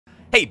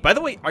Hey, by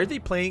the way, are they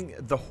playing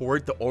the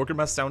Horde, the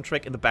Orgrimmar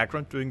soundtrack in the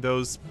background during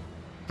those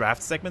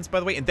draft segments, by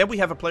the way? And then we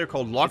have a player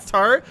called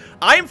Loktar.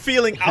 I'm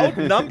feeling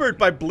outnumbered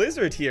by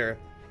Blizzard here.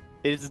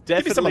 It's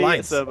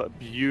definitely some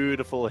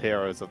beautiful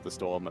Heroes of the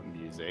Storm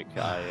music.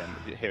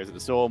 Heroes of the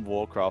Storm,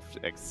 Warcraft,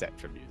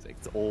 etc. music.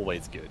 It's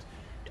always good.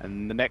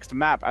 And the next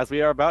map, as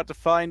we are about to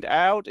find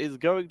out, is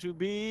going to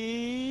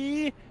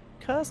be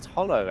Cursed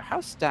Hollow.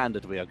 How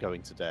standard we are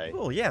going today.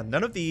 Oh, yeah.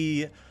 None of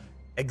the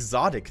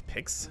exotic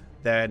picks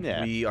that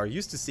we are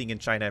used to seeing in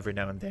China every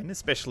now and then,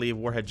 especially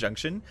Warhead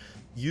Junction,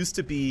 used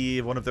to be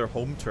one of their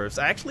home turfs.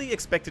 I actually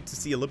expected to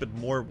see a little bit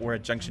more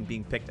Warhead Junction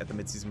being picked at the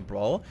mid-season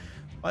brawl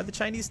by the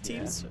Chinese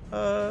teams.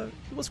 It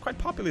was quite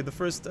popular the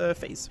first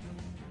phase.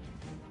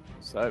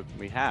 So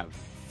we have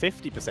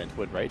 50%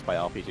 win rate by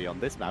RPG on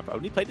this map.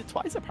 Only played it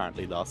twice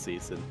apparently last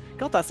season.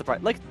 God, that's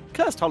surprising. Like,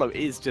 Cursed Hollow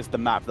is just the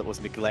map that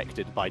was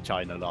neglected by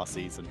China last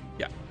season.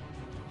 Yeah.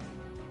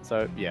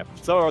 So, yeah.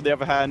 SOA, on the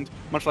other hand,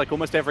 much like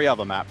almost every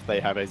other map, they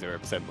have a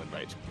 0% win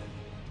rate.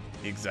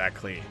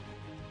 Exactly.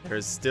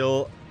 There's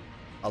still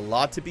a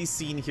lot to be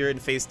seen here in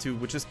Phase 2,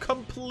 which is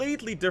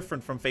completely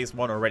different from Phase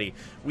 1 already.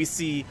 We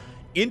see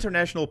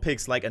international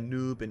picks like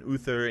Anub and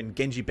Uther and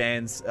Genji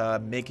Bands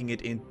making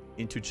it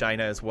into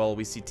China as well.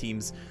 We see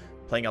teams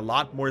playing a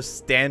lot more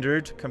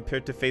standard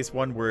compared to Phase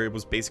 1, where it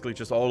was basically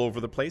just all over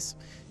the place.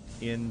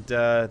 And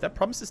that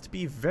promises to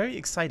be very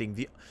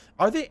exciting.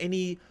 Are there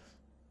any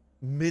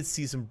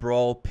mid-season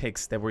brawl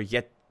picks that we're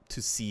yet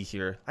to see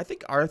here? I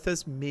think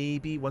Arthas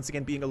maybe, once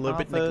again, being a little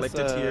bit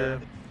neglected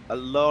here. A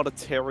lot of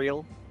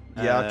Tyrael.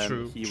 Yeah,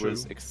 true. He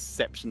was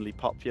exceptionally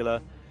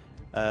popular.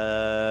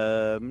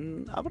 Other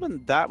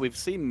than that, we've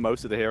seen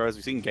most of the heroes.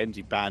 We've seen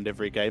Genji banned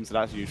every game, so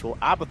that's usual.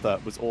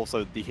 Abathur was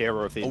also the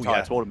hero of the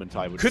entire tournament,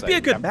 I would say. Could be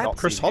a good map,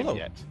 Cursed Hollow.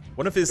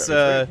 One of his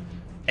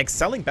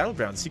excelling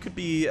battlegrounds. He could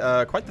be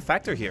quite the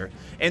factor here.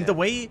 And the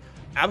way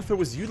Abathur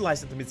was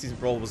utilized at the mid-season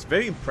brawl was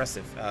very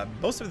impressive.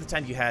 Most of the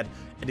time you had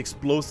an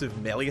explosive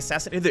melee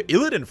assassin. In the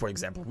Illidan, for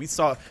example, we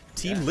saw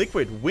Team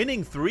Liquid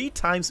winning 3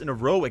 times in a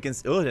row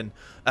against Illidan,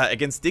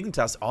 against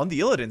Dignitas on the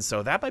Illidan.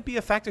 So that might be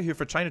a factor here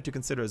for China to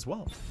consider as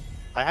well.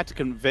 I had to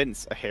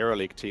convince a Hero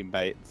League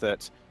teammate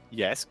that,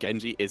 yes,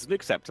 Genji is an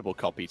acceptable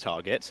copy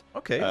target.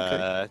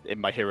 Okay. In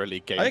my Hero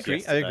League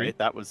games I agree.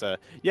 That was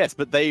yes,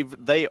 but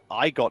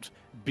I got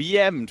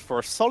BM'd for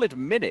a solid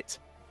minute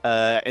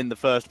in the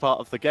first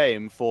part of the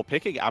game for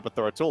picking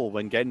Abathur at all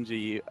when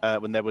Genji,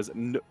 when there was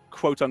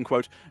quote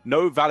unquote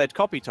no valid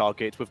copy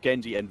target with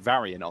Genji and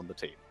Varian on the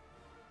team.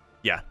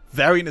 Yeah,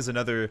 Varian is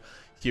another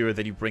hero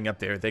that you bring up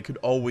there. They could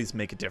always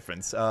make a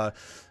difference.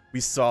 We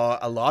saw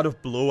a lot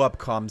of blow-up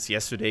comms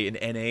yesterday in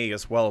NA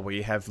as well, where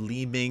you have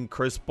Li Ming,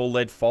 Curse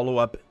Bullet,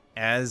 follow-up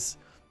as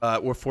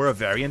or for a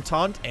Varian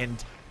taunt,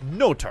 and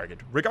no target,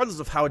 regardless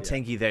of how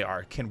tanky they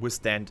are, can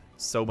withstand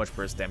so much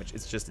burst damage.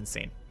 It's just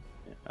insane.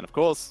 And of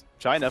course,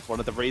 China, one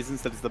of the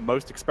reasons that is the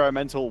most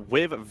experimental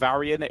with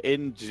Varian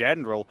in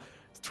general.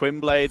 Twin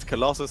Blades,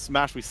 Colossus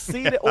Smash, we've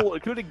seen it all,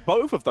 including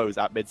both of those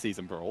at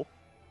mid-season brawl.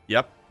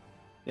 Yep.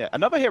 Yeah,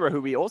 another hero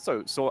who we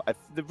also saw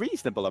the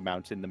reasonable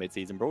amount in the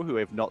mid-season brawl, who we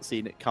have not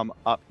seen it come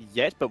up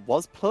yet, but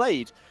was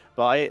played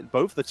by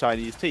both the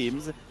Chinese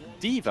teams,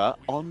 D.Va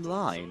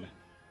Online.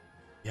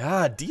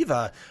 Yeah,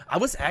 D.Va. I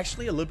was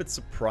actually a little bit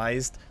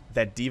surprised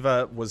that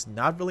D.Va was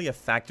not really a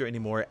factor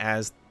anymore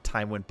as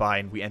time went by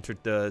and we entered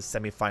the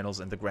semifinals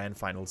and the grand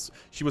finals.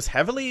 She was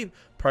heavily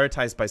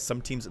prioritized by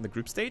some teams in the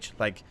group stage,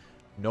 like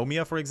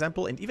Nomia, for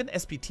example, and even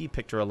SPT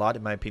picked her a lot,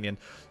 in my opinion.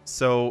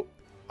 So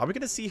are we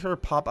going to see her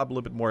pop up a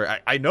little bit more?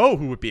 I know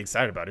who would be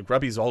excited about it.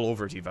 Grubby's all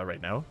over D.Va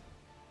right now.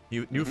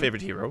 New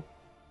favorite hero.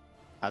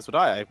 As would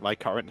I. My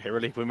current Hero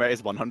League win rate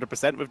is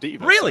 100% with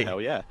D.Va. Really? So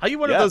hell yeah. Are you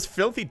one of those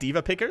filthy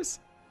D.Va pickers?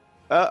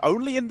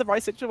 Only in the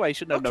right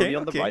situation and only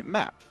on the right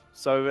map.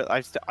 So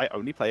I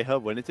only play her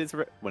when it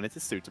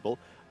is suitable,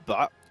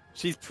 but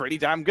she's pretty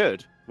damn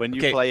good when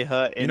you play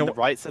her in the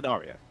right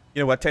scenario.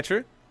 You know what,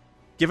 Tetcher?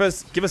 Give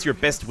us your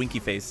best winky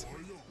face.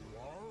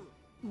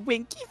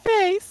 Winky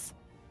face.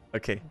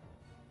 Okay.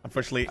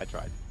 Unfortunately, I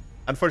tried.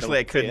 Unfortunately,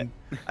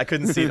 I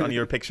couldn't see it on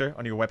your picture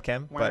on your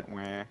webcam. But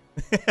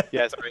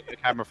yeah, sorry, the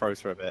camera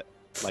froze for a bit,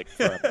 like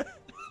forever.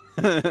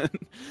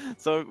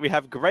 So we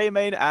have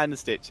Greymane and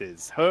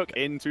Stitches. Hook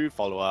into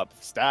follow-up.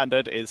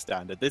 Standard is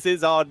standard. This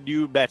is our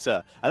new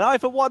meta. And I,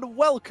 for one,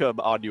 welcome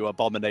our new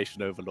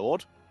Abomination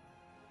Overlord.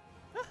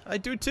 I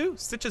do too.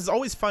 Stitches is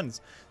always fun.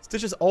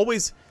 Stitches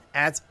always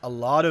adds a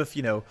lot of,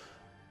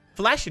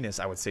 flashiness,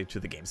 I would say, to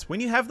the games.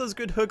 When you have those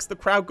good hooks, the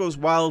crowd goes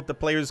wild, the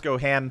players go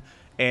ham,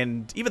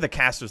 and even the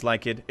casters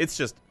like it. It's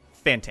just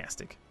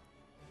fantastic.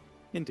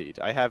 Indeed.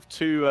 I have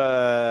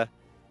two...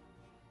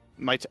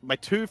 My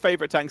two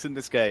favorite tanks in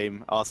this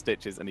game are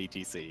Stitches and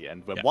ETC,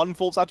 and when one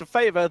falls out of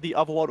favor, the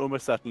other one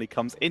almost certainly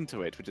comes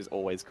into it, which is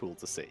always cool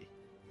to see.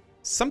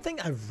 Something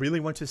I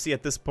really want to see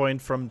at this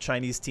point from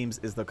Chinese teams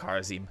is the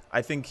Kharazim.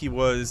 I think he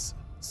was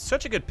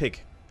such a good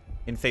pick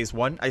in Phase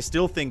 1. I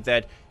still think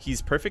that he's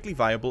perfectly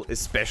viable,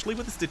 especially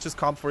with the Stitches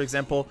comp, for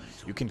example.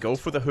 You can go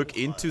for the hook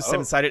into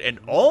 7-sided, and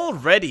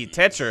already,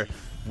 Tetcher,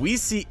 we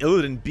see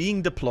Illidan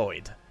being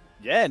deployed.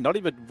 Yeah, not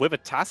even with a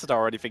Tacita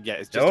or anything yet.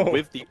 It's just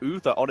with the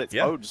Uther on its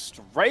own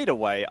straight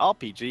away.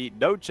 RPG,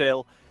 no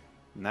chill.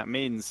 And that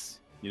means,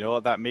 you know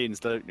what that means,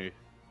 don't you?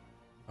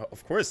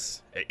 Of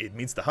course. It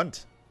means the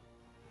hunt.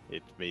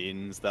 It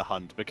means the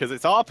hunt because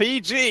it's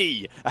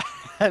RPG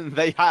and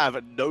they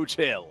have no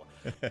chill.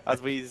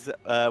 As we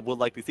will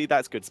likely see,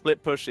 that's good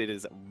split push. It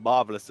is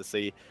marvelous to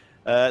see.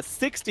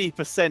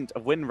 60%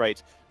 of win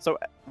rate. So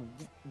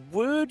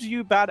would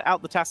you ban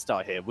out the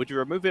Tacita here? Would you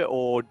remove it,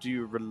 or do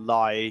you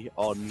rely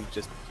on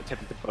just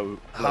attempting to blow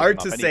Hard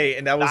to say,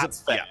 and that was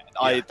that's fair.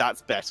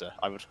 That's better,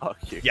 I would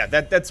argue. Yeah,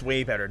 that's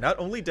way better. Not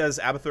only does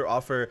Abathur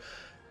offer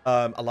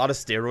a lot of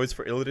steroids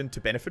for Illidan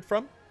to benefit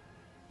from,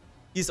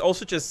 he's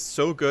also just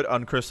so good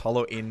on Cursed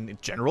Hollow in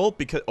general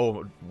because...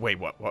 Oh, wait,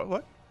 what?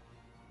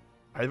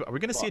 Are we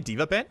going to see a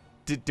D.Va ban?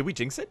 Did we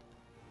jinx it?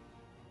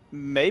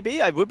 Maybe.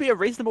 It would be a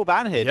reasonable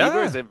ban here. Yeah.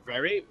 D.Va is a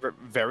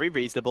very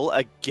reasonable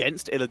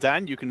against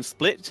Illidan. You can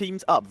split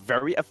teams up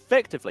very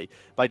effectively.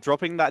 By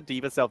dropping that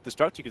D.Va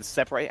self-destruct, you can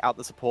separate out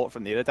the support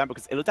from the Illidan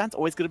because Illidan's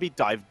always going to be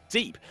dive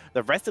deep.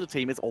 The rest of the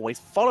team is always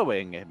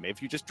following him.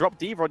 If you just drop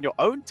D.Va on your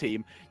own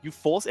team, you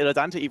force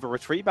Illidan to either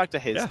retreat back to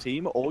his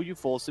team or you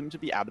force him to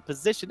be out of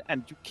position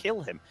and you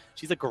kill him.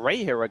 She's a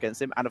great hero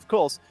against him, and of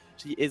course,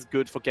 she is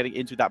good for getting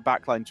into that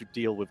backline to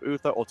deal with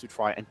Uther or to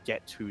try and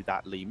get to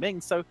that Li Ming.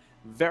 So,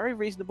 very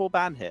reasonable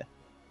ban here.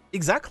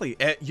 Exactly.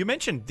 You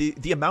mentioned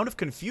the amount of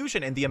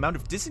confusion and the amount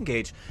of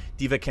disengage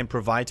D.Va can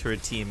provide to her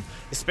team,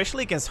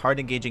 especially against hard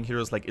engaging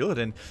heroes like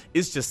Illidan,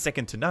 is just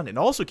second to none. And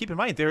also keep in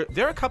mind, there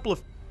are a couple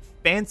of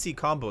fancy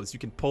combos you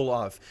can pull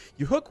off.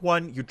 You hook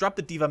one, you drop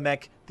the D.Va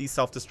mech, the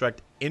self-destruct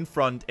in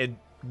front, and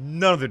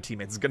none of their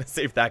teammates is going to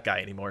save that guy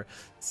anymore.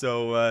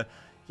 So,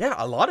 yeah,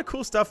 a lot of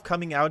cool stuff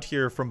coming out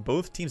here from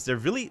both teams. They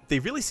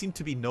really seem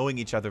to be knowing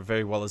each other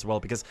very well as well,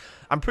 because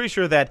I'm pretty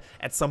sure that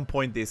at some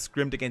point they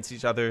scrimmed against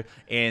each other,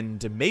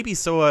 and maybe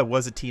SOA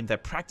was a team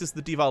that practiced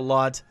the D.Va a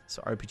lot.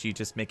 So RPG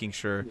just making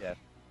sure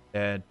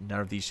none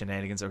of these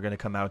shenanigans are going to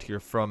come out here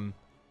from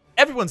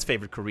everyone's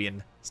favorite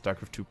Korean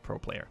StarCraft 2 pro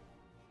player.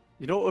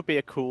 You know what would be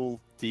a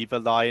cool D.Va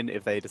line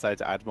if they decided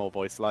to add more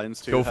voice lines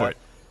to Go for it.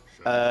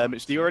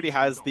 She already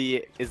has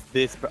the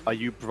are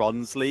you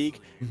Bronze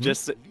League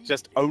just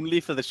only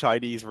for the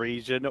Chinese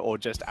region, or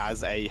just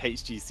as a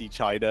HGC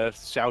China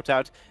shout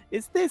out,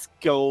 is this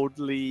Gold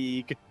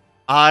League?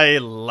 I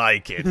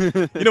like it.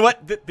 You know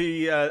what,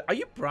 are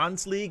you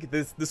Bronze League,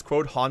 this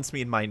quote haunts me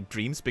in my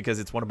dreams because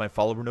it's one of my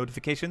follower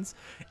notifications,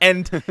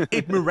 and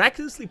it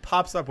miraculously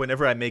pops up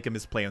whenever I make a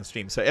misplay on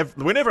stream. So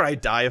whenever I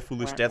die a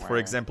foolish death, for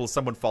example,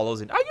 someone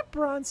follows in, are you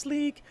Bronze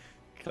League?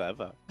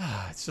 Clever.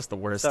 It's just the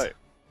worst. So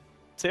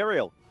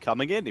Tyrael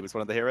coming in. He was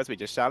one of the heroes we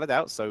just shouted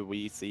out, so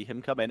we see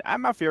him come in.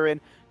 And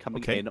Malfurion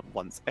coming in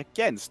once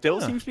again.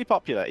 Still seems to be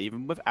popular,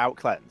 even without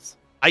cleanse.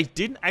 I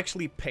didn't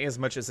actually pay as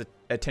much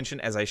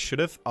attention as I should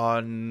have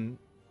on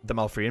the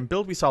Malfurion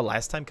build we saw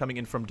last time coming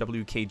in from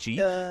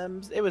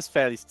WKG. It was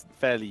fairly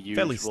usual.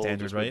 Fairly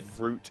standard, right?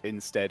 Root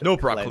instead. No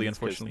broccoli,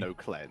 unfortunately. No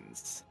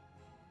cleanse.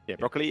 Yeah,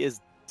 broccoli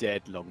is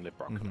dead. Long-lived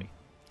broccoli.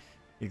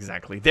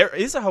 Exactly. There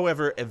is,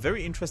 however, a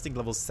very interesting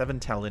level 7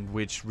 talent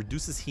which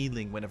reduces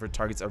healing whenever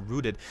targets are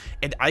rooted,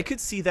 and I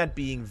could see that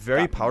being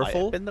very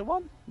powerful. Might have been the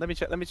one. Let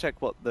me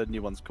check what the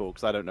new one's called,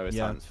 because I don't know its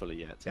talents fully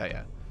yet.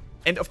 Yeah.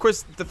 And of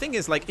course, the thing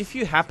is, like, if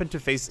you happen to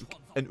face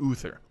an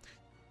Uther,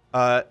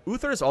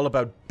 Uther is all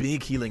about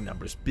big healing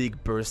numbers,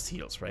 big burst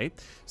heals, right?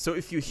 So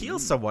if you heal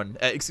someone,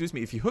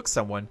 if you hook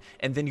someone,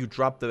 and then you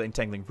drop the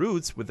entangling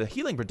roots with the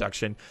healing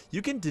reduction,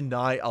 you can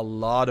deny a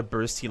lot of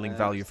burst healing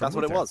value from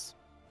Uther. That's what it was.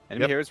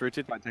 Enemy heroes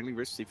rooted by entangling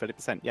roots receive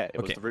 30%. Yeah,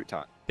 it was the root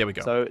talent. There we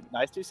go. So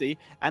nice to see.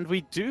 And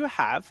we do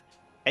have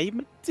a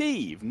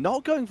Medivh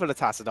not going for the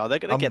Tacita. They're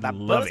going to get that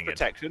burst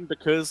protection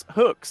because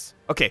hooks.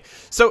 Okay,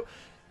 so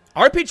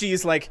RPG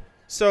is like,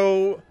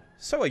 so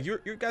you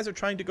guys are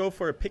trying to go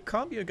for a pick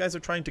comp? You guys are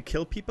trying to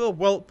kill people?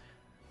 Well,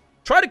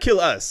 try to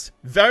kill us.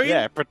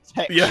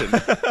 Protection. Yeah.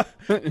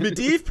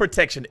 Medivh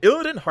protection.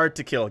 Illidan hard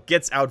to kill.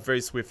 Gets out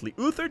very swiftly.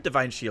 Uther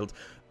divine shield.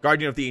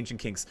 Guardian of the Ancient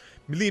Kings.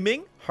 Li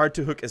Ming, hard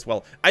to hook as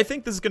well. I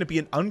think this is going to be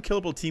an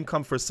unkillable team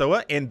comp for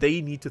SOA, and they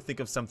need to think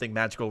of something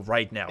magical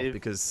right now,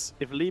 because...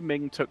 If Li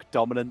Ming took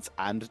Dominance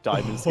and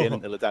Diamond Skin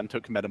and Illidan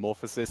took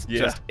Metamorphosis,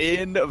 just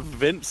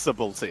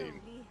invincible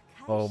team.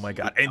 Oh my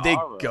god. And they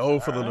go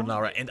for the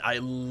Lunara, and I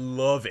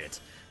love it.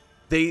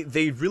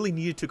 They really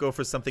needed to go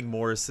for something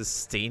more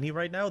sustainy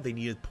right now. They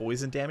needed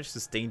poison damage,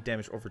 sustained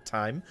damage over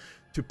time,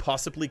 to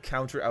possibly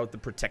counter out the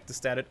Protector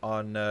stat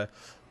on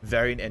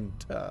Varian and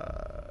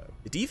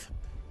Medivh.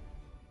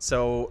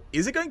 So,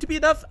 is it going to be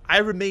enough? I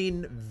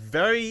remain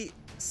very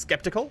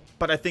skeptical,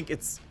 but I think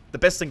it's the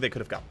best thing they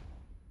could have done.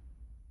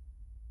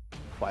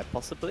 Quite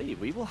possibly.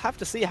 We will have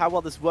to see how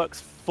well this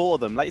works for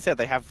them. Like you said,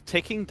 they have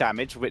ticking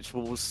damage, which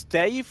will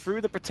stay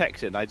through the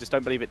protection. I just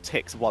don't believe it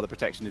ticks while the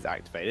protection is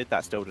activated.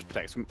 That still just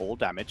protects from all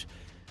damage.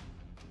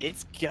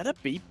 It's gonna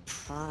be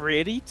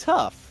pretty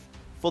tough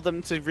for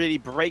them to really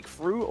break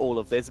through all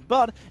of this,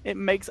 but it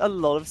makes a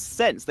lot of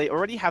sense. They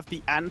already have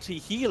the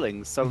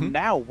anti-healing, so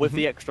now with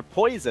the extra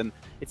poison,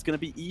 it's going to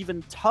be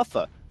even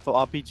tougher for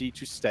RPG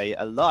to stay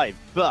alive.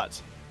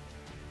 But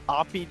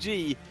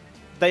RPG,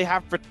 they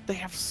have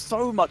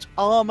so much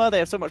armor, they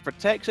have so much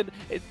protection.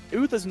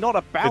 Uther's not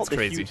about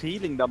the huge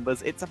healing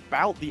numbers, it's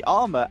about the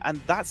armor,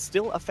 and that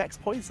still affects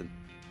poison.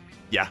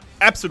 Yeah,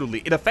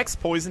 absolutely. It affects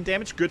poison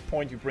damage. Good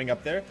point you bring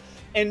up there.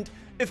 And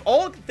if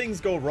all things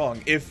go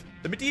wrong, if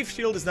the Medivh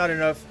shield is not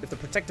enough, if the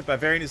Protected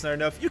Bavarian is not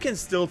enough, you can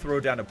still throw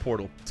down a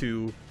portal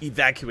to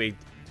evacuate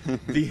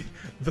the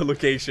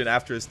location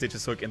after a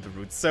Stitch's hook and the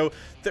roots. So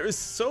there is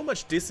so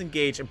much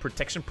disengage and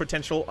protection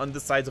potential on the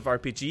sides of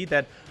RPG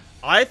that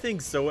I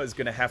think SOA is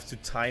going to have to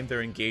time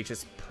their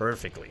engages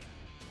perfectly.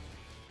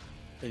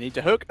 They need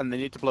to hook and they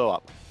need to blow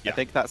up. Yeah. I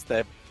think that's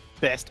their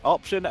best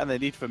option, and they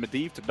need for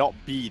Medivh to not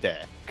be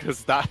there,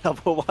 because that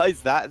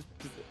otherwise that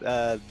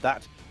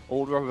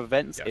order of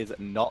events is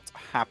not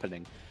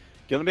happening.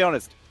 Gonna be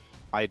honest,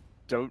 I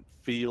don't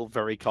feel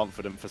very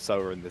confident for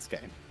SOA in this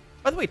game.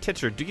 By the way,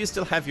 Titcher, do you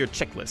still have your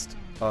checklist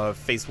of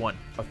Phase 1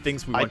 of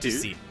things we want to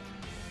see?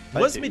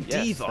 Was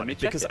Medivh on it?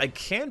 Because I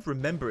can't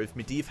remember if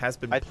Medivh has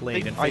been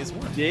played in Phase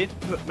 1. I did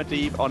put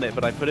Medivh on it,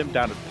 but I put him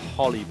down as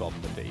Polybomb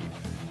Medivh.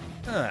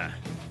 Ah.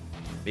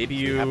 Maybe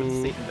you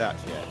haven't seen that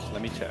yet.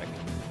 Let me check.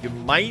 You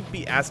might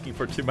be asking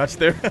for too much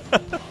there.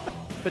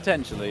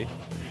 Potentially.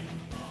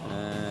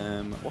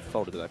 What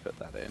folder did I put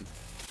that in?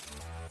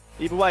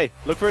 Either way,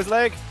 look for his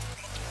leg.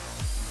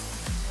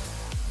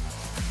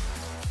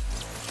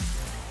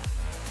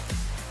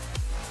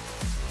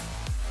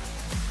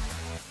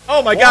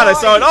 Oh my god, I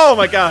saw it! Oh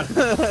my god!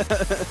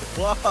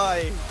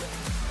 Why?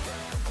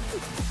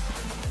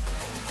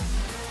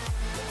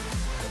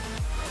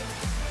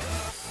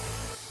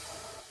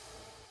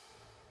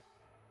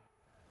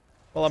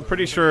 Well, I'm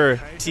pretty sure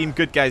Team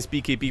Good Guys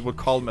BKB would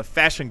call him a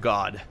fashion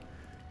god.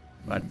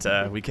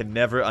 But we can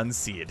never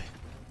unsee it.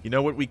 You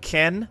know what we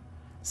can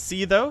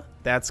see, though?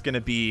 That's going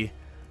to be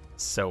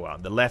SOA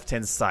on the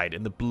left-hand side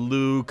in the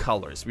blue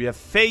colors. We have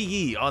Fei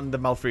Yi on the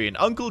Malfurion,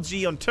 Uncle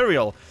G on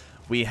Turiel.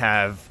 We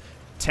have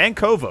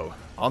Tankovo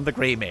on the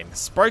Greymane,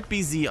 Spark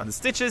BZ on the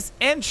Stitches,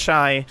 and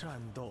Shy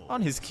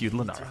on his cute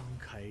Lunara.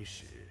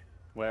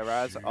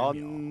 Whereas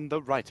on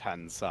the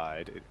right-hand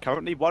side,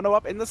 currently 1-0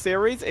 up in the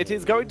series, it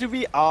is going to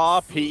be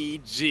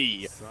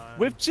RPG.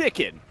 With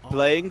Chicken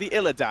playing the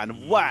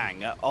Illidan,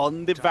 Wang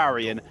on the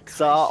Varian,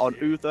 Tsar on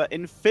Uther,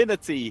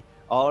 Infinity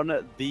on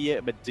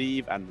the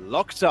Medivh, and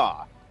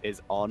Loktar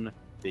is on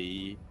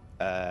the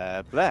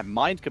Blair.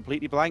 Mind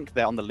completely blank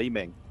there on the Li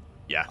Ming.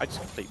 Yeah. I just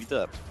completely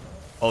derped.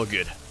 All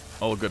good.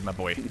 All good, my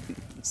boy.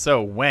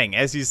 So, Wang,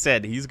 as you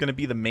said, he's going to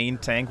be the main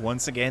tank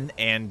once again,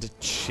 and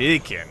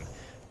Chicken.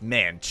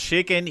 Man,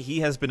 Chicken, he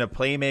has been a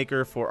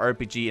playmaker for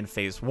RPG in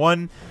Phase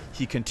 1.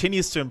 He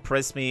continues to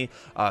impress me.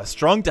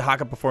 Strong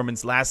Dehaka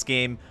performance last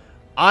game.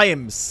 I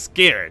am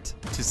scared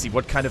to see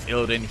what kind of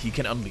Illidan he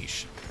can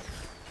unleash.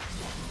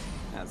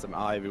 As am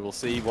I. We will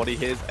see what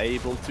he is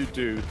able to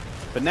do.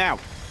 But now,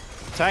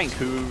 Tank,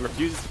 who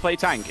refuses to play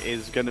tank,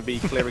 is going to be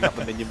clearing up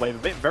the minion wave a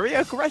bit, very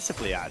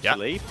aggressively,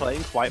 actually,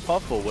 playing quite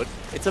far forward.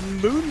 It's a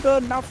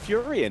Moonburn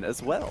Malfurion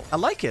as well. I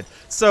like it.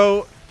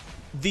 So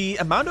the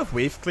amount of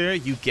wave clear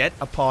you get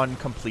upon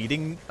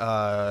completing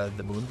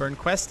the Moonburn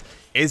quest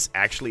is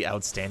actually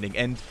outstanding,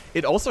 and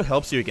it also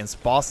helps you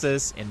against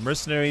bosses and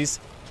mercenaries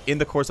in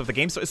the course of the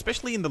game. So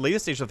especially in the later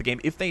stage of the game,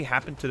 if they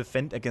happen to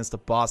defend against a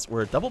boss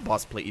or a double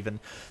boss play even,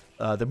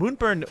 the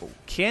Moonburn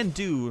can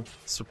do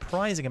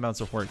surprising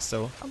amounts of work.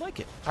 So I like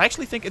it. I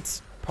actually think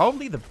it's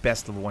probably the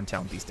best level 1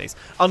 talent these days.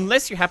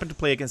 Unless you happen to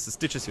play against the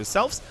Stitches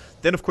yourselves,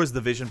 then of course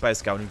the vision by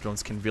scouting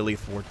drones can really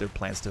thwart their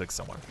plans to hook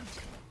someone.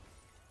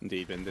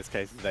 Indeed, in this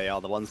case, they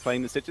are the ones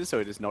playing the Stitches, so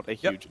it is not a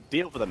huge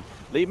deal for them.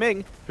 Li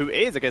Ming, who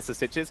is against the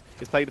Stitches,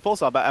 is playing the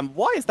Pulsar, and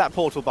why is that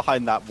portal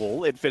behind that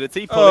wall?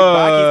 Infinity pulling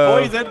back,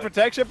 he's poisoned,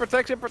 protection,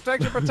 protection,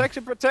 protection,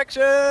 protection,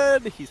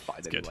 protection! He's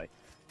fine anyway.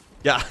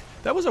 Yeah,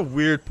 that was a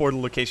weird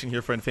portal location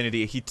here for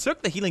Infinity. He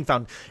took the Healing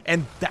Fountain,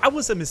 and that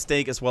was a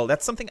mistake as well.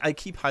 That's something I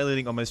keep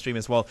highlighting on my stream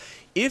as well.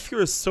 If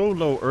you're so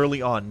low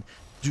early on,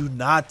 do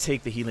not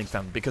take the Healing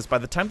Fountain, because by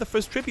the time the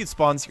first tribute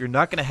spawns, you're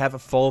not going to have a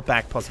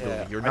fallback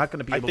possibility. You're not going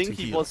to be able to heal. I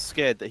think he was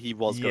scared that he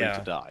was going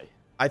to die.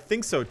 I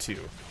think so too.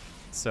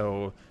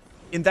 So,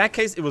 in that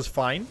case, it was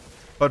fine.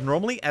 But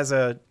normally, as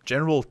a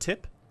general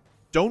tip,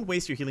 don't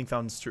waste your Healing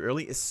Fountains too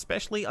early,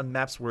 especially on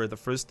maps where the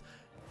first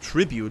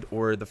tribute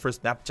or the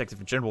first map objective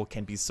in general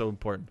can be so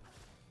important.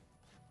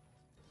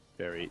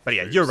 Very But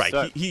yeah, you're right.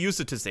 So, he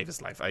used it to save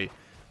his life. I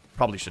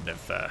probably shouldn't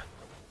have...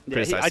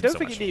 I don't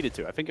think he needed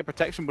to. I think a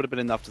protection would have been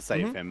enough to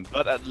save him,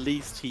 but at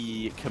least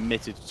he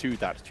committed to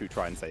that to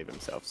try and save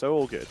himself. So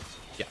all good.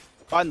 Yeah,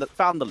 found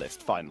the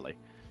list finally.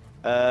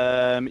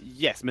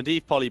 Yes,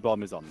 Medivh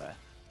Polybomb is on there.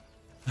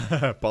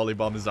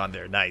 Polybomb is on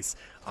there. Nice.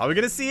 Are we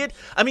gonna see it?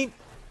 I mean,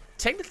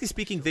 technically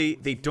speaking,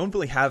 they don't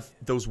really have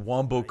those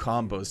wombo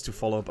combos to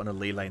follow up on a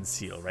Leyline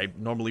Seal, right?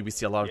 Normally we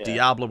see a lot of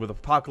Diablo with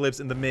Apocalypse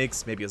in the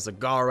mix, maybe a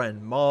Zagara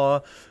and Maw,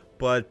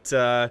 but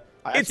I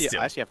have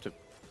to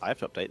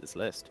update this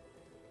list.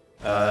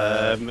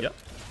 I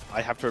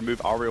have to remove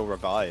Auriel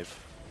Revive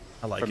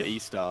from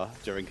E-Star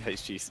during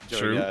HGC,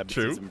 during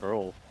Season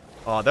Brawl.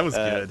 Oh, that was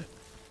good.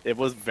 It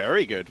was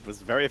very good. It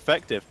was very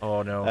effective.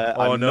 Oh no.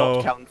 I'm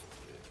not counting.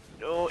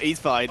 Oh, he's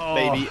fine,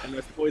 maybe,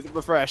 unless the poison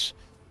refresh.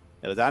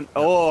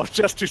 Oh,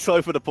 just too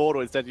slow for the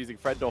portal, instead using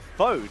friend or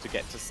foe to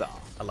get to Sa.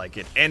 I like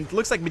it. And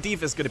looks like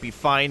Medivh is going to be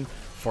fine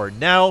for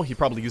now. He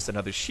probably used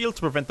another shield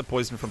to prevent the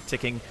poison from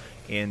ticking.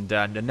 And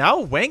now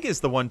Wang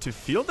is the one to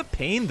feel the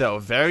pain, though.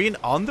 Varian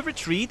on the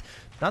retreat.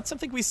 Not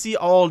something we see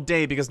all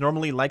day, because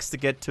normally he likes to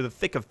get to the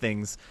thick of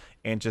things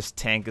and just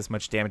tank as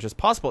much damage as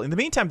possible. In the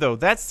meantime, though,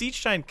 that Siege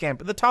Giant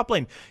camp in the top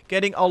lane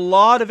getting a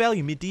lot of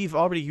value. Medivh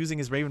already using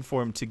his Raven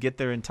form to get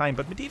there in time,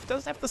 but Medivh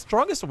doesn't have the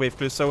strongest wave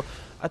clear, so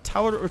a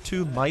tower or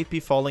two might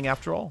be falling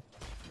after all.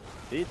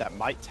 Indeed, that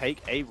might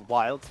take a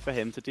while for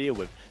him to deal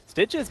with.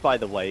 Stitches, by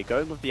the way,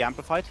 going with the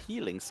amplified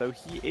healing, so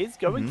he is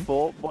going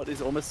for what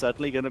is almost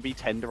certainly going to be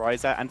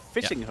Tenderizer and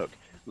Fishing Hook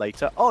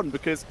later on,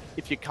 because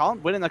if you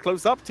can't win in a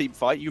close-up team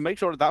fight, you make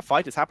sure that that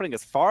fight is happening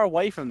as far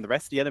away from the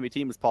rest of the enemy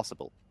team as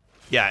possible.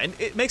 Yeah, and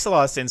it makes a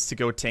lot of sense to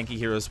go tanky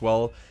here as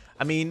well.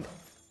 I mean,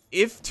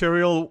 if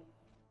Tyrael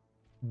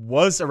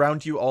was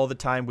around you all the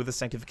time with the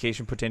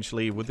Sanctification,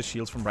 potentially with the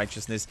Shields from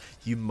Righteousness,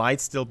 you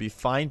might still be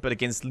fine. But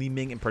against Li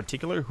Ming in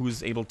particular,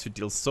 who's able to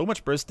deal so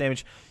much burst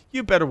damage,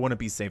 you better want to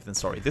be safe than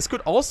sorry. This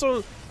could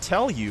also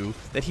tell you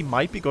that he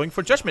might be going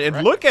for Judgment.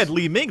 And look at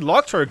Li Ming,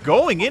 locked her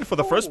going in for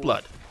the first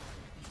blood.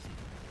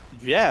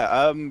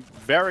 Yeah,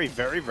 very,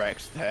 very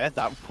wrecked there.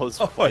 That was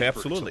quite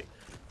absolutely. brutal.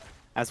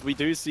 As we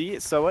do see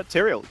SOA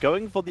Tyrael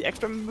going for the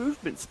extra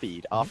movement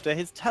speed after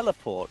his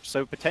teleport.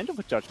 So potential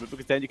for Judgment,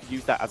 because then you can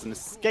use that as an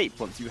escape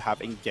once you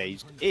have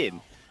engaged in.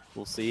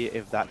 We'll see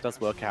if that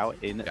does work out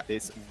in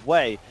this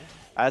way.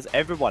 As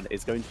everyone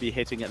is going to be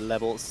hitting at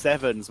level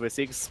 7s. We're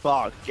seeing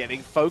Spark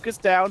getting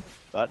focused down,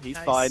 but he's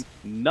fine.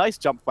 Nice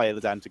jump by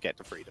Illidan to get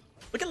to freedom.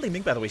 Look at Li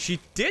Ming, by the way. She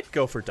did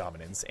go for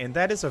dominance, and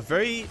that is a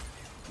very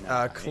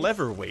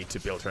clever way to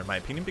build her, in my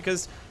opinion,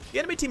 because the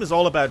enemy team is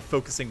all about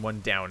focusing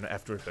one down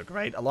after a hook,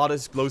 right? A lot of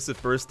explosive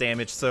burst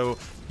damage, so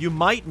you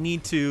might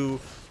need to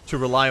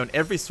rely on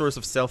every source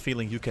of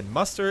self-healing you can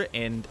muster,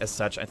 and as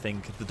such, I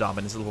think the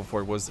dominance level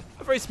 4 was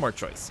a very smart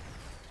choice.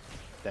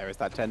 There is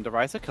that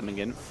Tenderizer coming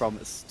in from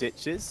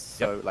Stitches,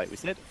 so like we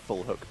said,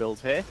 full hook build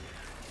here.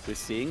 We're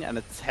seeing an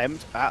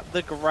attempt at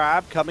the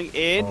grab coming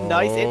in.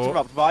 Nice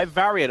interrupt by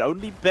Varian.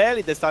 Only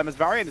barely this time, as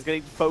Varian is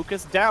getting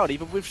focused down,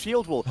 even with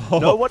Shield Wall.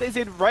 No one is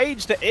in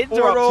range to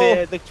interrupt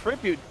here. The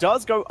tribute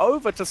does go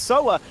over to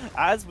SOA,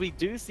 as we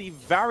do see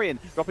Varian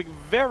dropping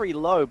very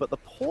low, but the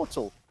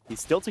portal,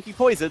 he's still taking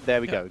poison. There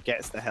we go.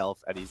 Gets the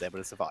health, and he's able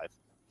to survive.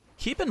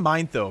 Keep in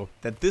mind, though,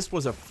 that this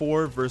was a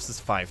 4 versus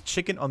 5.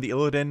 Chicken on the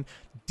Illidan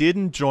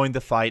didn't join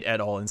the fight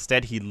at all.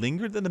 Instead, he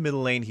lingered in the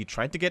middle lane. He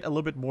tried to get a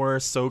little bit more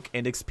soak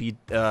and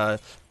XP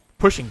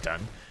pushing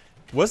done.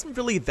 Wasn't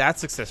really that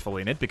successful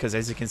in it, because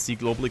as you can see,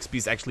 global XP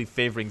is actually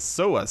favoring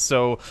SOA.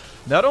 So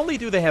not only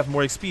do they have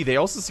more XP, they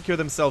also secure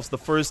themselves the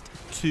first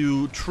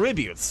 2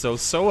 tributes. So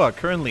SOA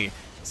currently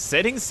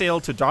setting sail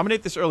to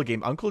dominate this early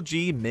game. Uncle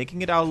G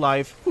making it out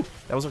alive. Whew,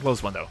 that was a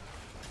close one, though.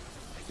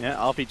 Yeah,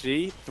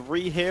 RPG,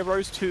 3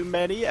 heroes too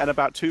many, and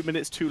about 2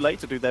 minutes too late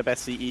to do their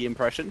best CE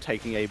impression,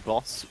 taking a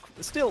boss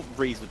still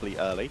reasonably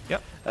early.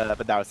 Yep.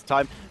 But now it's the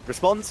time.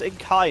 Response in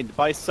kind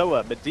by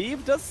SOA.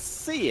 Medivh does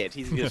see it.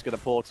 He's just going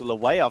to portal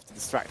away after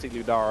distracting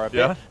Lunara a bit.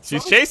 Yeah,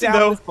 she's chasing,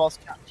 though. Boss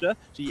capture.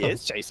 She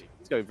is chasing.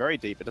 He's going very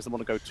deep. It doesn't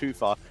want to go too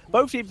far.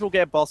 Both teams will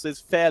get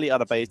bosses fairly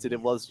unabated. It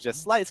was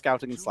just slight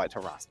scouting and slight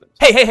harassment.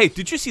 Hey,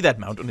 did you see that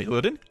mount on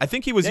Illidan? I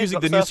think he was using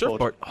the new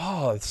surfboard.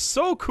 Oh, it's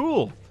so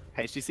cool.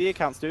 HGC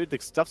accounts, dude. The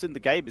stuff's in the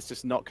game. It's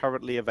just not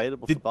currently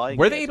available for buying.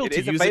 Were they able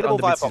to use it on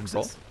the mid-season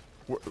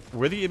brawl?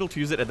 Were they able to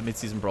use it at the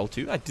mid-season brawl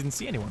too? I didn't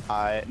see anyone.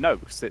 No,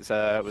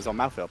 it was on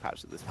Malfield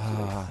patch at this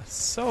point.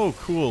 So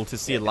cool to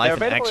see it live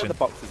in action. They're available in the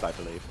boxes, I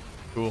believe.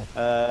 Cool.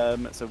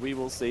 So we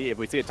will see. If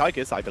we see a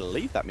Tychus, I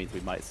believe that means we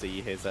might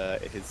see his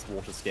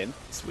water skin.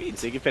 Sweet.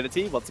 Seeing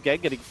Infinity, once again,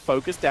 getting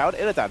focused down.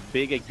 Illidan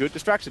being a good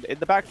distraction in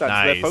the background.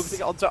 Nice. So we're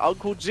focusing onto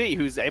Uncle G,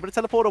 who's able to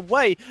teleport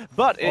away,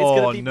 but it's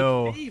going to be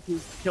Medivh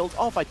who's killed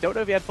off. I don't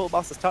know if he had full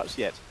Master's Touch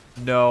yet.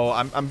 No,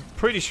 I'm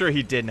pretty sure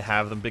he didn't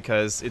have them,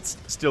 because it's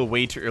still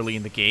way too early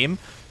in the game.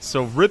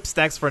 So rip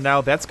stacks for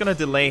now. That's going to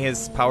delay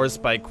his power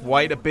spike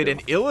quite a bit.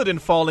 And Illidan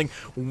falling.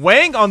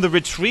 Wang on the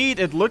retreat.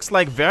 It looks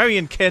like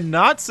Varian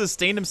cannot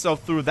sustain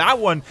himself through that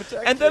one.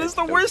 And that is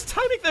the worst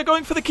timing. They're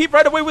going for the keep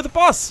right away with the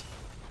boss.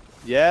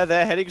 Yeah,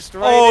 they're heading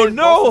straight in.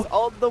 No!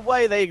 On the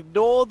way. They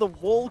ignore the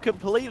wall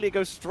completely.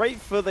 Go straight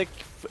for the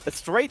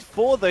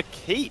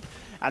keep.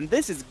 And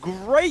this is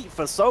great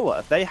for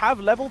SOA. They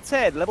have level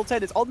 10. Level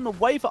 10 is on the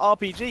way for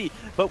RPG,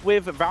 but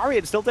with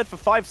Varian still dead for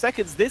 5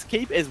 seconds, this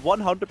keep is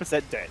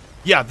 100% dead.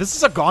 Yeah, this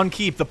is a gone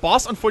keep. The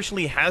boss,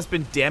 unfortunately, has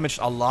been damaged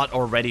a lot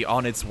already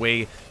on its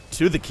way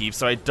to the keep,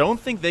 so I don't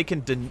think they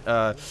can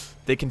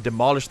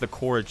demolish the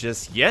core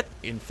just yet.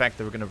 In fact,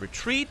 they were going to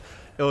retreat.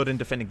 Illidan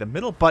defending the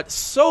middle, but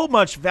so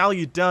much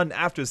value done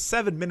after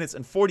 7 minutes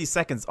and 40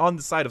 seconds on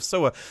the side of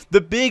SOA.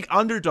 The big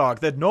underdog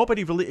that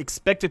nobody really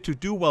expected to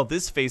do well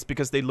this phase,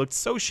 because they looked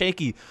so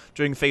shaky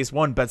during phase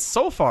 1. But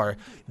so far,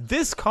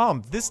 this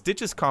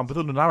Ditches comp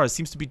with Lunara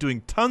seems to be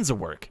doing tons of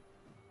work.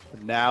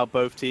 Now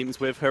both teams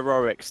with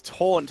heroics.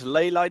 Taunt,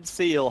 Leyline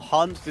Seal,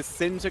 Hunt,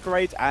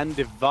 Disintegrate, and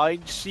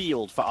Divine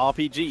Shield for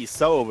RPG.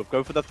 So we'll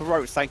go for the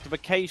throat,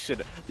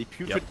 Sanctification, the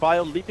Putrid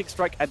Bile, Leaping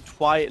Strike, and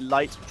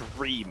Twilight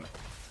Dream.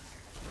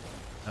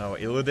 Oh,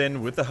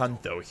 Illidan with the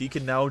Hunt, though. He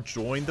can now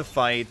join the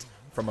fight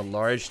from a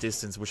large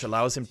distance, which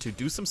allows him to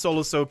do some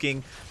solo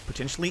soaking,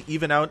 potentially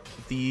even out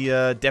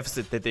the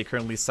deficit that they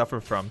currently suffer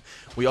from.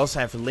 We also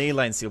have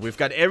Leyline Seal. We've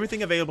got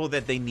everything available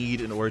that they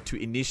need in order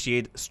to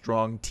initiate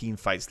strong team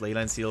fights.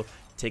 Leyline Seal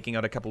taking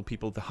out a couple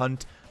people, the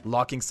Hunt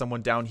locking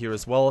someone down here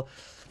as well.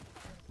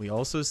 We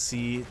also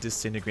see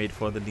Disintegrate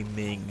for the Li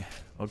Ming.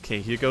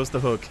 Okay, here goes the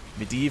hook.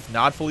 Medivh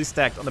not fully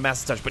stacked on the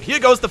Master Touch, but here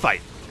goes the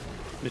fight.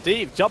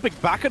 Medivh jumping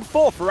back and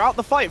forth throughout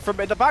the fight from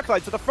in the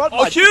backline to the front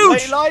line. Oh,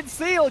 huge! Leyline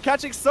Seal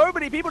catching so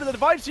many people in the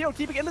Divine Shield,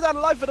 keeping Illidan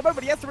alive for the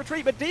moment. He has to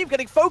retreat. Medivh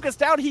getting focused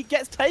down. He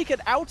gets taken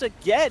out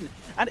again.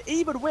 And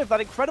even with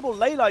that incredible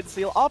Leyline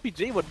Seal,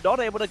 RPG were not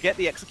able to get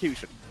the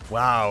execution.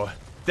 Wow.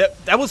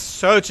 That was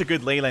such a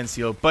good Leyline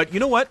Seal. But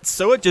you know what?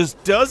 SOA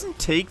just doesn't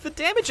take the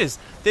damages.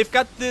 They've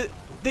got the...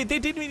 They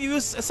didn't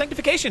use a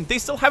Sanctification. They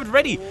still have it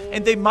ready.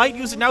 And they might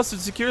use it now to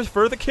secure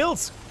further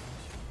kills.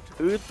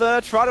 Uther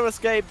trying to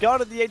escape,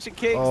 guarded the Ancient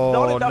Kings,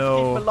 not enough to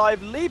keep him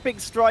alive. Leaping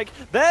Strike,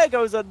 there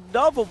goes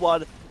another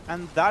one,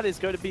 and that is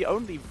going to be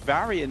only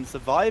Varian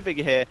surviving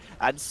here.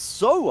 And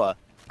SOA,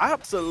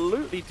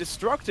 absolutely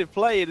destructive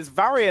play. It is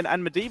Varian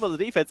and Medivh on the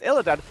defense.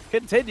 Illidan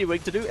continuing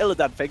to do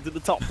Illidan things in the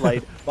top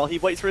lane while he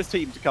waits for his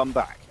team to come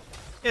back.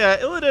 Yeah,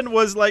 Illidan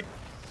was like,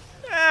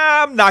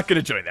 I'm not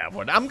going to join that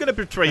one. I'm going to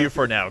betray you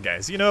for now,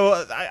 guys. You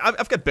know,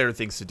 I've got better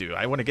things to do.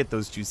 I want to get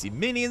those juicy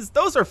minions.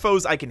 Those are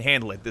foes I can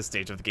handle at this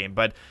stage of the game.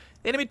 But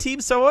the enemy team,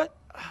 SOA,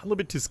 a little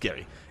bit too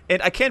scary.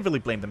 And I can't really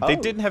blame them. They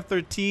didn't have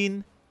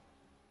 13.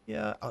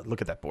 Yeah, look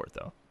at that board,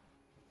 though.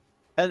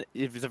 And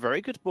it was a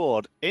very good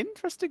board.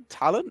 Interesting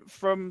talent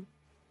from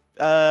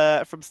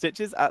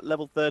Stitches at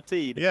level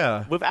 13.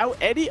 Yeah. Without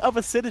any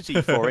other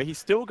synergy for it, he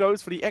still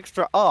goes for the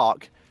extra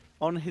arc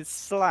on his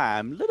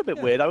slam. A little bit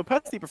weird. I would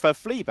personally prefer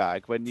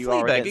Fleabag when you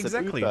are against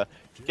an Uber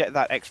to get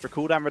that extra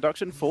cooldown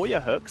reduction for your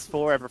hooks,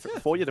 for everything,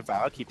 for your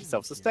Devour, keep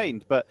yourself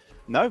sustained. But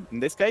no, in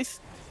this case,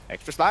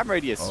 extra slam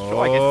radius.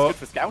 Sure, I guess it's good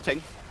for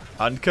scouting.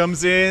 Hunt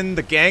comes in,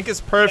 the gank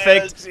is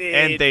perfect,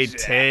 and they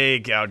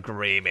take out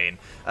Greymane.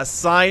 A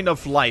sign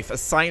of life, a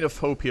sign of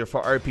hope here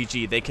for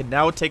RPG. They can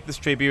now take this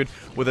tribute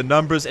with a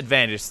numbers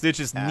advantage.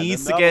 Stitches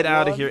needs to get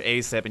out of here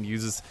ASAP and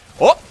uses...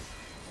 Oh!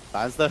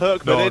 Lands the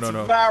hook, but it's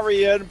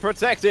Varian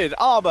protected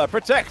armor,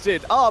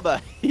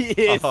 He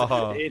is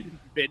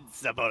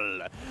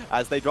invincible.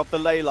 As they drop the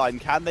ley line,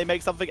 can they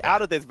make something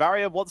out of this?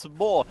 Varian wants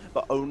more,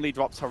 but only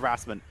drops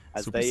harassment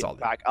as they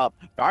back up.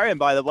 Varian,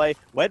 by the way,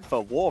 went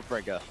for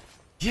Warbringer.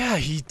 Yeah,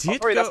 he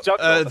did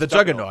go... the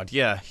Juggernaut,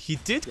 yeah. He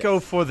did go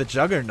for the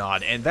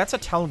Juggernaut, and that's a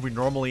talent we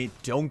normally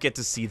don't get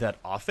to see that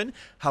often.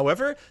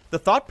 However, the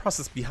thought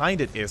process behind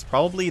it is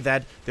probably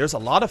that there's a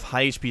lot of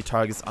high HP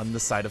targets on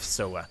the side of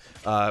SOA.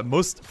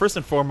 First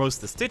and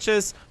foremost, the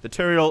Stitches, the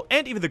Turiel,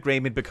 and even the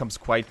Greymane becomes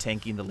quite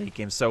tanky in the late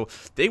game, so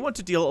they want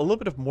to deal a little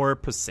bit of more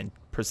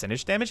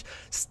percentage damage.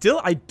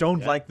 Still, I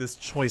don't like this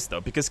choice,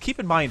 though, because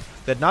keep in mind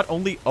that not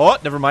only... Oh,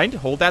 never mind.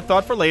 Hold that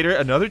thought for later.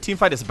 Another team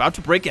fight is about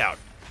to break out.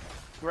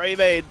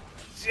 Greymane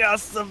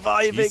just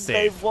surviving.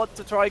 They want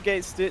to try and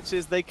get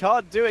Stitches. They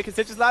can't do it because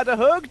Stitches land a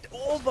hook.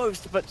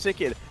 Almost, but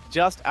Chicken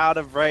just out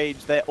of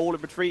range. They're all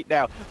in retreat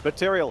now.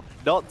 Material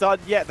not done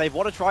yet. They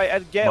want to try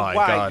and get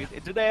Wang.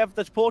 Do they have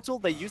the portal?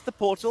 They use the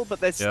portal, but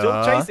they're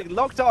still chasing.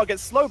 Lockdown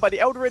gets slowed by the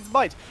Eldarin's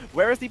might.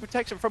 Where is the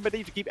protection from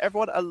Medivh to keep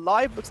everyone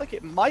alive? Looks like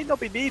it might not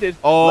be needed.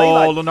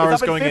 Oh,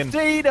 Lunara's going in.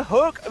 15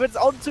 hook, but it's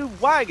onto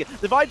Wang.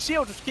 Divine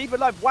Shield to keep it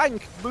alive.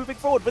 Wang moving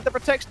forward with the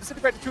protection.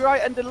 Disintegrate to try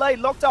and delay.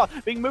 Lockdown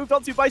being moved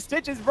onto by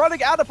Stitches,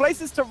 running out of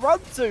places to run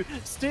to.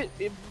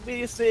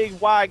 We're seeing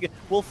Wang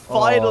will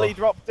finally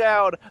drop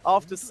down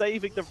after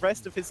saving the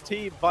rest of his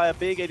team via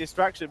being a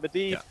distraction.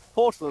 Medivh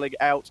portaling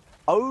out.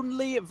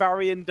 Only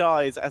Varian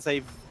dies as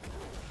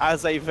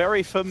a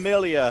very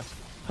familiar,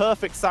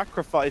 perfect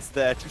sacrifice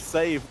there to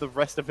save the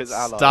rest of his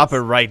allies. Stop it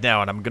right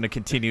now, and I'm going to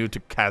continue to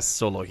cast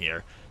solo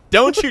here.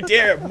 Don't you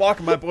dare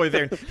mock my boy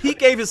there. He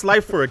gave his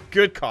life for a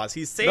good cause.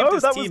 He saved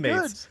his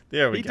teammates.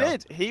 There we go. He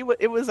did.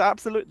 It was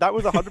absolute. That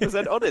was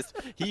 100% honest.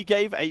 He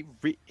gave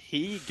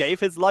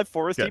his life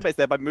for his teammates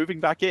there by moving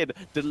back in,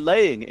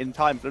 delaying in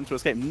time for them to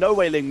escape. No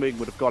way Ling Ming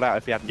would have got out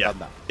if he hadn't done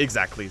that.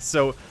 Exactly.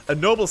 So a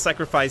noble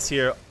sacrifice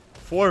here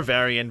for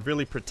Varian,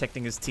 really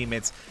protecting his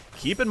teammates.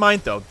 Keep in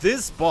mind though,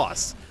 this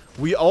boss,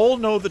 we all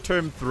know the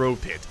term throw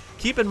pit.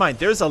 Keep in mind,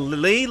 there's a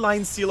ley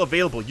line seal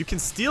available. You can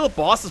steal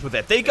bosses with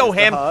that. They go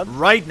ham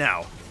right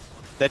now.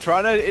 They're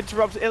trying to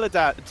interrupt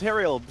Illidan,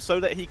 Tyrael, so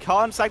that he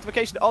can't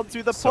Sanctification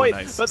onto the point.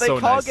 But they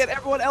can't get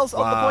everyone else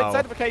on the point.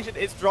 Sanctification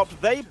is dropped.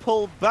 They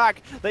pull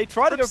back. They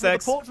try to go for the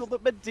portal,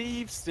 but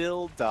Medivh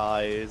still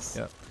dies.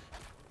 Yeah.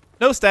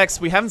 No stacks.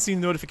 We haven't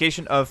seen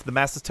notification of the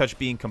Master's Touch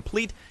being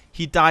complete.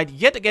 He died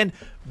yet again.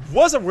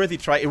 Was a worthy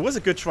try. It was a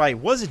good try.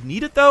 Was it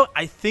needed, though?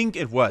 I think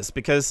it was,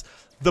 because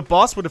the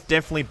boss would have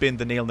definitely been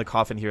the nail in the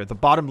coffin here. The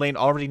bottom lane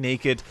already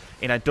naked,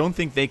 and I don't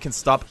think they can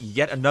stop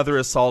yet another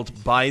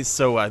assault by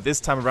SOA. This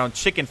time around,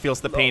 Chicken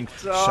feels the pain.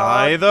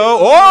 Shy, though.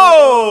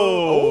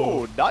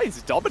 Oh! Oh,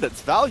 nice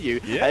dominance value.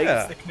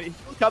 Yeah.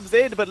 Comes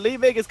in, but Li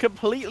Ming is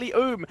completely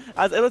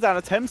as Illidan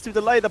attempts to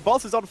delay. The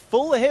boss is on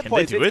full hit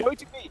points. It's going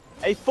to be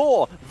a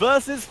 4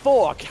 versus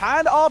 4.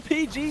 Can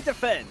RPG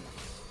defend?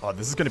 Oh,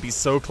 this is going to be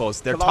so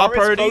close. Their Polaris top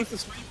priority goes to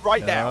sleep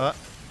right now.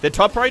 Their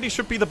top priority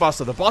should be the boss.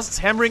 So the boss is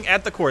hammering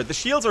at the core. The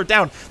shields are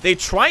down. They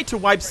try to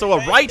wipe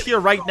SOA right here,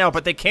 right now,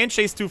 but they can't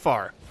chase too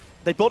far.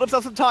 They bought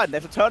themselves some time. They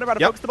have to turn around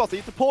and focus the boss. They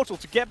use the portal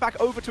to get back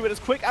over to it as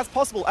quick as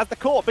possible as the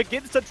core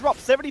begins to drop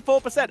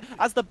 74%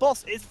 as the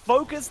boss is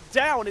focused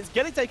down. It's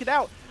getting taken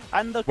out.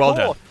 And the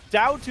core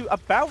down to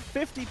about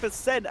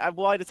 50%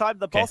 by the time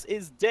the boss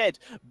is dead.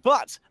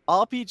 But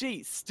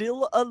RPG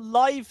still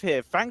alive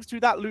here thanks to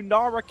that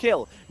Lunara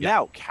kill.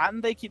 Now, can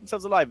they keep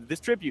themselves alive?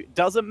 This tribute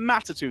doesn't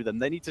matter to them.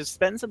 They need to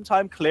spend some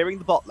time clearing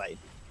the bot lane.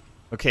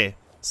 Okay,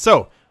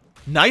 so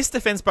nice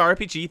defense by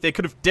RPG. They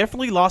could have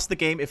definitely lost the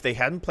game if they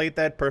hadn't played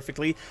that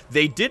perfectly.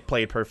 They did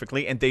play it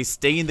perfectly, and they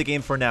stay in the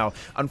game for now.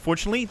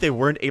 Unfortunately, they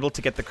weren't able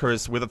to get the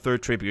curse with a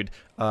third tribute.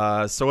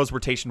 SOA's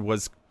rotation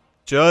was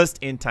just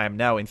in time.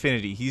 Now,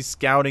 Infinity, he's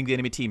scouting the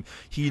enemy team.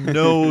 He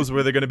knows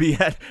where they're going to be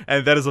at,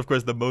 and that is, of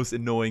course, the most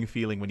annoying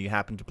feeling when you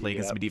happen to play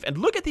against Medivh. And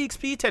look at the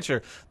XP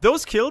Tetcher.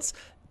 Those kills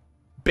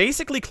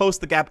basically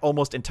closed the gap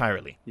almost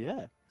entirely.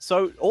 Yeah.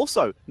 So,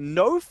 also,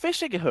 no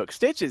fishing hook.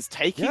 Stitch is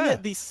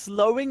taking the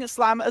slowing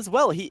slam as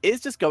well. He is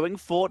just going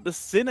for the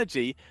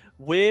synergy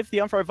with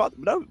the Unfair Advantage.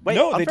 No, wait,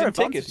 Unfair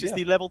Advantage is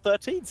the level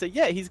 13. So,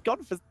 yeah, he's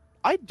gone for...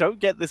 I don't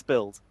get this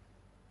build.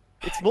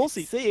 It's more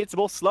CC, it's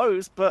more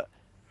slows, but...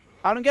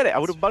 I don't get it. I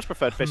would have much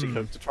preferred fishing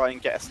hook to try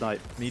and get a snipe.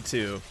 Me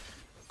too.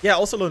 Yeah,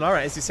 also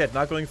Lunara, as you said,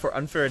 not going for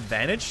unfair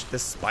advantage,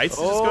 despite just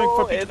going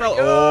for peak spell.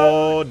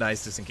 Oh,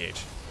 nice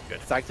disengage.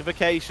 Good.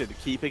 Sanctification,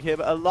 keeping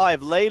him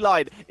alive.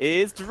 Leyline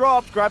is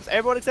dropped, grabs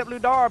everyone except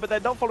Lunara, but they're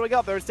not following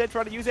up. They're instead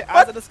trying to use it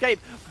as an escape.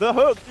 The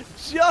hook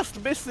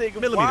just missing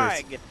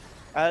Wang.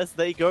 As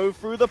they go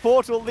through the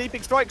portal,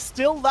 Leaping Strike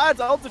still lands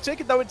onto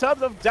Chicken, though, in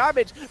terms of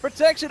damage.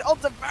 Protection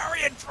onto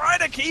Varian, trying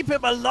to keep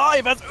him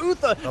alive as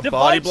Uther the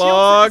body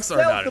blocks are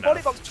not the enough.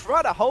 body blocks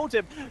trying to hold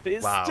him, but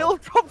it's still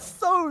dropped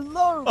so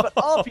low. But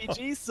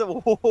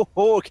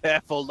RPG,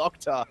 careful,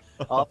 Nocta.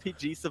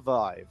 RPG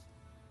survive.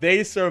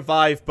 They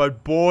survive,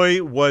 but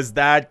boy, was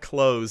that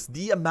close.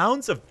 The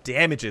amounts of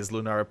damages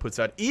Lunara puts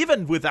out,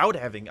 even without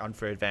having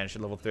unfair advantage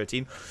at level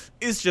 13,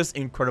 is just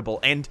incredible.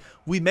 And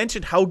we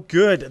mentioned how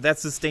good that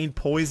sustained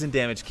poison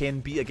damage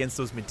can be against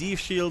those Medivh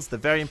shields, the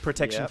variant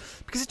protection,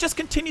 because it just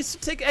continues to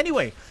tick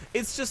anyway.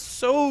 It's just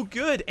so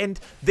good.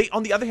 And they,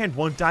 on the other hand,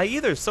 won't die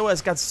either.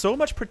 SOA's got so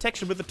much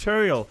protection with the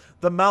Turiel,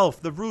 the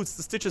mouth, the roots,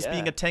 the Stitches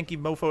being a tanky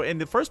mofo in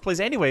the first place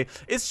anyway.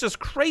 It's just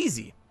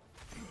crazy.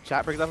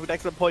 Chat brings up an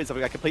excellent point,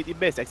 something I completely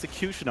missed.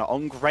 Executioner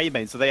on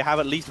Greymane, so they have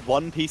at least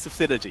one piece of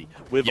synergy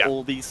with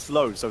all these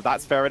slows, so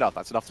that's fair enough.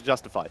 That's enough to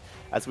justify.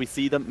 As we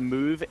see them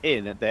move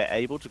in, they're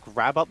able to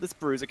grab up this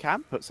Bruiser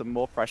Cam, put some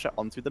more pressure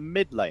onto the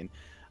mid lane.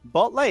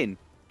 Bot lane,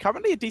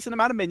 currently a decent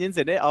amount of minions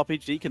in it.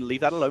 RPG can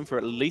leave that alone for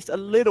at least a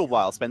little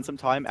while, spend some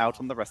time out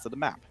on the rest of the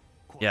map.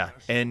 Yeah,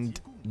 and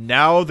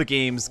now the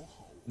game's...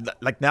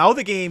 now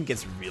the game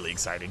gets really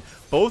exciting.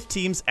 Both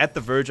teams at the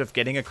verge of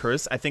getting a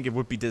curse. I think it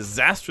would be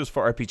disastrous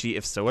for RPG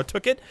if SOA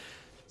took it.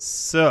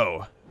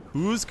 So,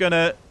 who's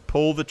gonna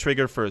pull the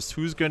trigger first?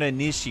 Who's gonna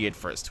initiate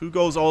first? Who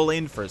goes all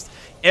in first?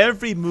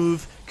 Every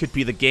move could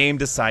be the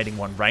game-deciding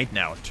one right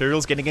now.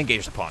 Turiel's getting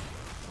engaged upon.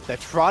 They're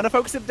trying to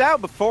focus him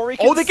down before he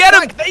can they get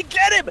him! They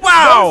get him!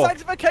 Wow! No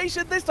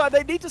sanctification this time.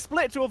 They need to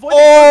split to avoid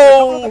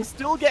the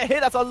still get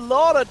hit. That's a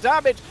lot of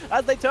damage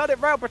as they turn it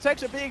around.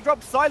 Protection being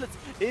dropped. Silence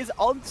is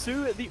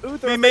onto the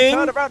Uther. As they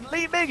turn around.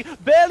 Li Ming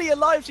barely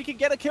alive. She can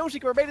get a kill. She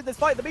can remain in this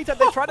fight. In the meantime,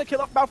 they try to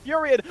kill off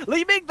Malfurion.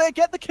 Li Ming, they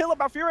get the kill of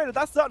Malfurion, and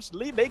that's such.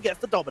 Li Ming gets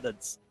the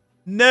dominance.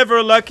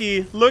 Never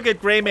lucky. Look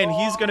at Greymane.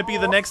 He's going to be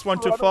the next one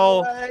to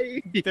fall.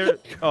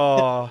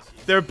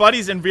 They're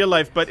buddies in real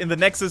life, but in the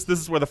Nexus,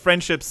 this is where the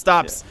friendship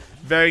stops.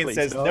 Varian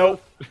says no.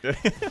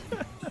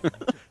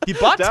 He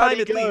bought time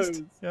at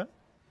least. Yeah.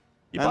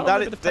 And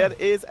that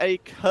is a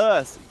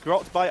curse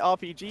dropped by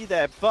RPG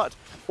there, but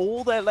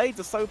all their lanes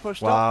are so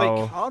pushed up,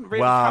 they can't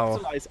really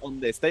capitalize on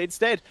this. They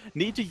instead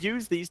need to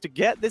use these to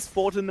get this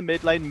fort in the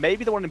mid lane,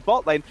 maybe the one in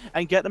bot lane,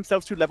 and get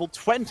themselves to level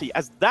 20,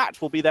 as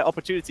that will be their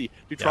opportunity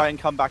to try and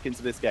come back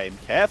into this game.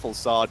 Careful,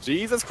 Sar.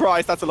 Jesus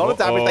Christ, that's a lot of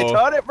damage. They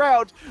turn it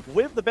round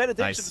with the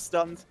benediction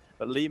stuns,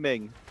 but Li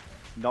Ming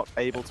not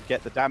able to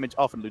get the damage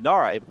off, and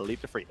Lunara able to leave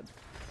to freedom.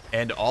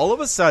 And all of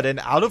a sudden,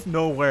 out of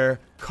nowhere,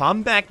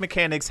 comeback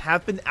mechanics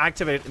have been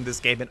activated in this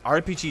game, and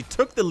RPG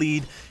took the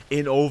lead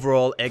in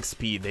overall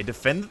XP. They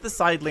defended the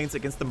side lanes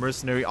against the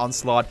mercenary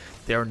onslaught.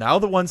 They're now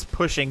the ones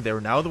pushing.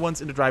 They're now the ones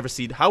in the driver's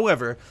seat.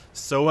 However,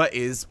 SOA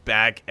is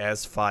back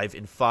as 5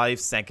 in 5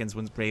 seconds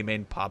when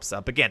Greymane pops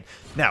up again.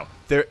 Now,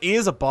 there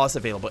is a boss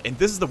available, and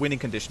this is the winning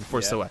condition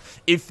for SOA.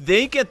 If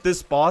they get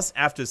this boss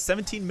after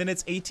 17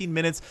 minutes, 18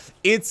 minutes,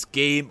 it's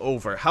game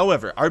over.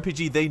 However,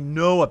 RPG, they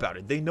know about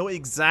it. They know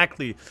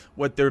exactly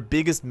what their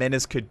biggest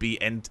menace could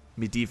be, and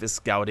Medivh is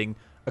scouting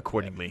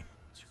accordingly.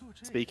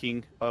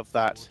 Speaking of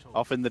that,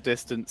 off in the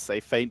distance, a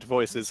faint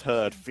voice is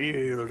heard.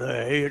 Feel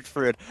the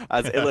hatred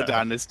as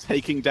Illidan is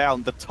taking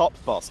down the top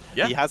boss.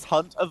 Yeah. He has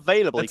Hunt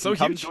available. That's he can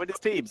come join his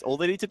teams. All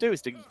they need to do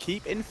is to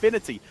keep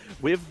Infinity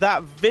with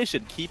that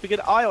vision, keeping an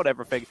eye on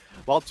everything,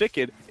 while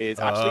Chicken is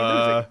actually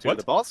losing to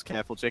the boss.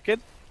 Careful,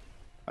 Chicken.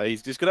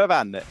 He's just going to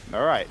abandon it.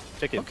 All right,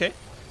 Chicken. Okay.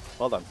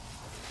 Well done.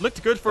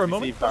 Looked good for a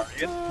moment.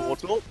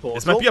 Portal,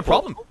 this might be a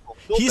problem.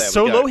 He's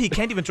so low, he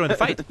can't even join the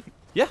fight.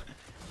 Yeah.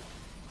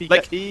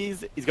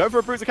 He's going for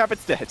a bruiser cap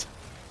instead.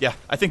 Yeah,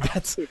 I think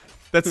that's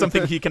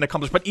something he can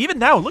accomplish. But even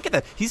now, look at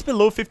that. He's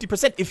below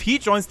 50%. If he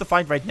joins the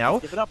fight right now,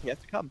 give it up. He has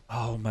to come.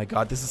 Oh my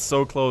god, this is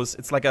so close.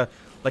 It's like a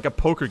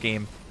poker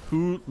game.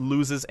 Who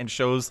loses and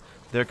shows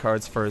their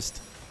cards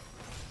first?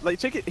 Like,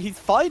 check it. He's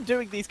fine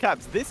doing these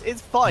caps. This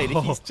is fine.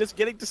 He's just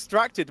getting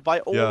distracted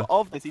by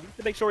all of this. He needs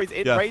to make sure he's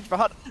in range for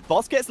Hunt.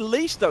 Boss gets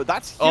leashed though.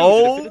 That's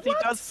huge. Infinity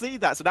does see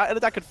that, so now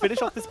Illidan can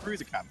finish off this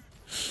bruiser cap.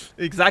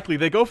 Exactly.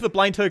 They go for the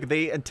blind hook.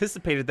 They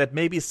anticipated that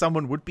maybe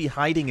someone would be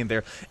hiding in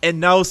there. And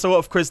now, so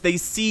of course, they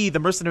see the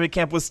mercenary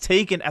camp was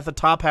taken at the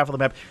top half of the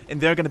map, and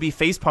they're going to be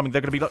face-palming.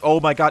 They're going to be like, oh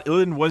my god,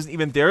 Illidan wasn't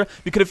even there.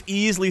 We could have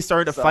easily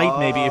started a fight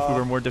maybe if we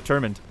were more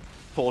determined.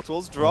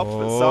 Portals dropped,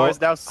 but Sar is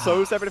now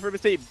so separated from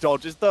his team.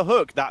 Dodges the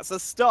hook. That's a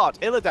start.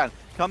 Illidan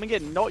coming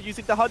in, not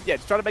using the Hunt yet.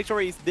 Just trying to make sure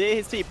he's near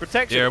his team.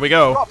 Protection. Here we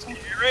go. Drops. Here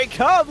he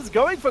comes.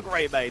 Going for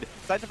Greymane.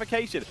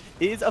 Sanctification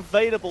is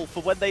available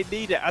for when they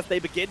need it as they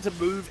begin to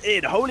move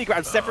in. Holy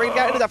Ground separating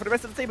out Illidan from the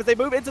rest of the team as they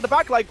move into the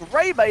backline.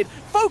 Greymane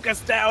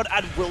focused down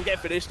and will get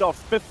finished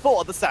off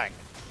before the Sank.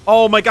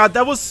 Oh my god,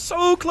 that was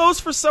so close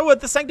for SOA.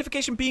 The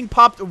Sanctification being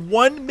popped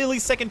 1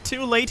 millisecond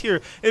too late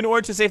here in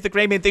order to save the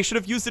Greymane. They should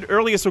have used it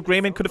earlier so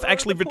Greymane could have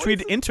actually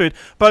retreated into it.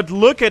 But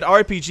look at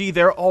RPG.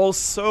 They're all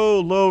so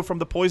low from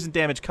the poison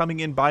damage coming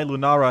in by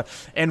Lunara.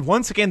 And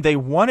once again, they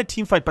won a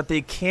team fight, but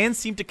they can't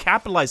seem to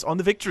capitalize on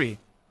the victory.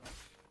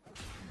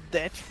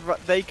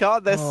 They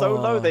can't. They're so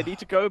low. They need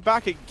to go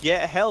back and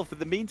get health. In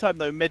the meantime,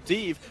 though,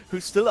 Medivh,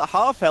 who's still at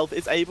half health,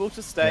 is able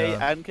to stay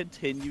and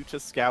continue to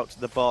scout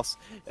the boss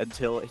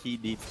until he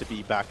needs to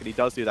be back. And he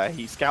does do that.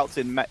 He scouts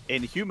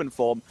in human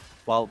form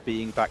while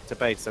being back to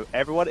base. So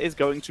everyone is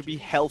going to be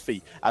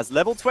healthy. As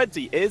level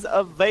 20 is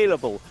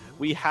available,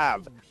 we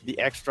have the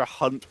extra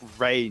Hunt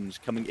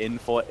range coming in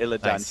for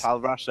Illidan. Nice.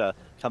 Tal Rasha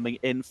coming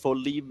in for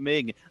Li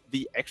Ming.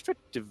 The extra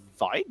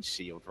Divine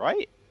Shield,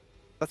 right?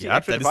 That's the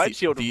extra Divine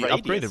Shield the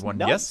upgraded one.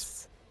 Nice.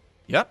 Yes.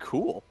 Yeah.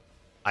 Cool.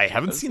 I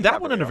haven't seen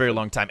that one in a very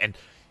long time. And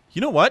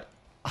you know what?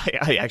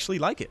 I actually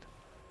like it.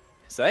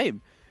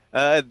 Same.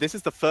 This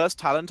is the first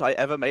talent I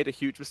ever made a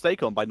huge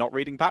mistake on by not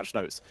reading patch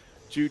notes.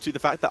 Due to the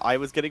fact that I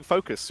was getting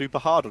focused super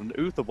hard on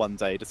Uther one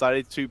day,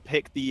 decided to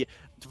pick the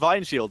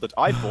Divine Shield that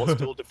I thought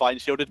still Divine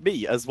Shielded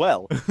me as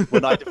well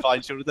when I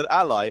Divine Shielded an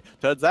ally.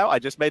 Turns out I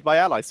just made my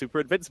ally super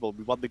invincible.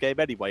 We won the game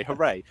anyway.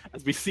 Hooray.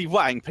 As we see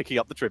Wang picking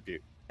up the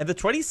tribute. And the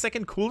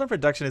 20-second cooldown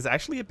reduction is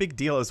actually a big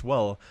deal as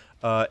well,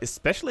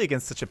 especially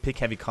against such a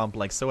pick-heavy comp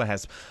like SOA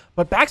has.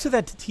 But back to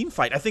that team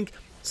fight, I think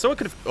SOA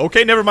could have...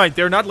 Okay, never mind.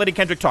 They're not letting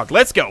Kendrick talk.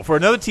 Let's go for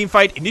another team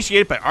fight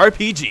initiated by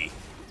RPG.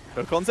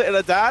 Hook onto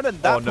Illidan, and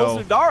that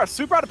puts Lunara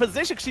super out of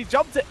position. She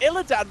jumped to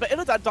Illidan, but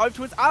Illidan dived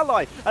to his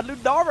ally, and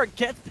Lunara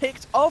gets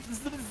picked off.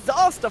 This is a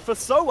disaster for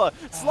SOA.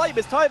 Slight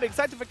mistiming,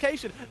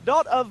 Sanctification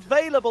not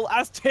available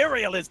as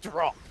Tyrael is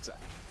dropped.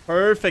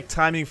 Perfect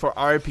timing for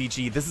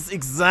RPG. This is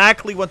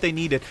exactly what they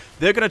needed.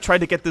 They're going to try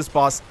to get this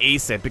boss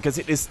ASAP because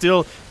it is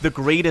still the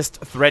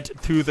greatest threat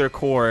to their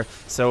core.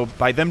 So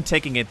by them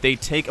taking it, they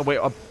take away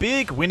a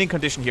big winning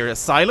condition here. A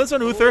silence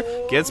on Uther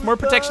gets more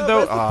protection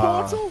though.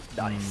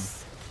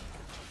 Nice.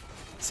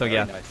 So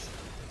yeah. Nice.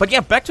 But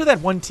yeah, back to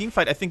that one team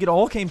fight. I think it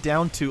all came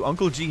down to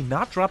Uncle G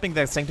not dropping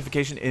that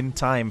Sanctification in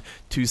time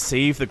to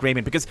save the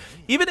Greymane. Because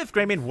even if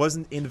Greymane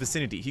wasn't in the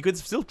vicinity, he could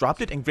have still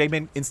dropped it, and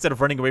Greymane, instead of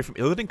running away from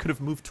Illidan, could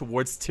have moved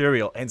towards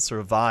Tyrael and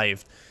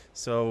survived.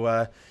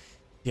 So,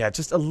 yeah,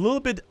 just a little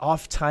bit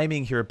off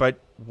timing here. But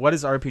what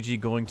is RPG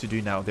going to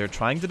do now? They're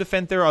trying to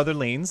defend their other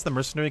lanes. The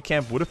mercenary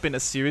camp would have been a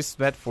serious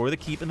threat for the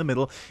keep in the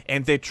middle.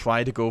 And they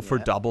try to go for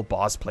double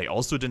boss play,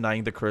 also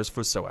denying the curse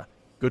for SOA.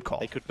 Good call.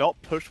 They could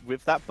not push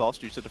with that boss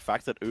due to the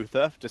fact that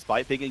Uther,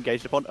 despite being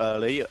engaged upon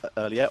earlier,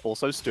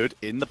 also stood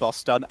in the boss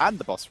stun and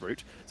the boss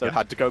route, so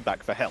had to go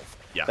back for health.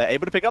 They're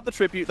able to pick up the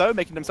tribute, though,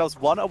 making themselves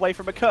one away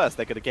from a curse.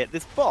 They're going to get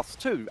this boss,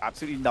 too.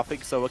 Absolutely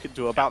nothing SOA can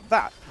do about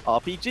that.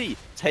 RPG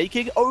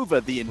taking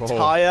over the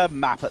entire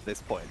map at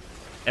this point.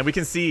 And we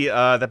can see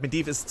that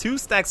Medivh is 2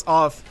 stacks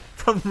off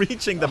from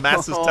reaching the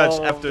Master's Touch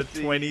after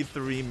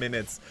 23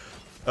 minutes.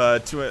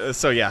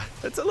 So yeah,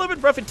 it's a little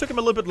bit rough. It took him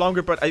a little bit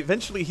longer, but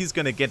eventually he's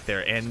going to get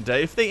there. And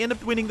if they end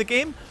up winning the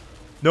game,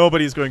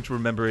 nobody's going to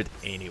remember it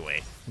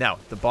anyway. Now,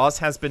 the boss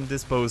has been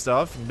disposed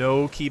of.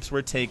 No keeps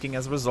were taking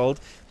as a result.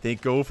 They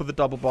go for the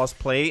double boss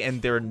play,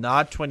 and they're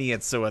not 20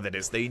 at SOA, that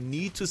is. They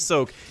need to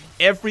soak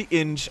every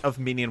inch of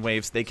minion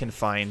waves they can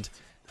find.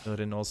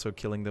 And also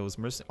killing those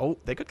mercenaries. Oh,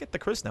 they could get the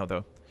curse now,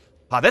 though.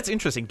 Ah, that's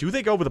interesting. Do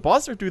they go with the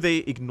boss, or do they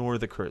ignore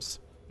the curse?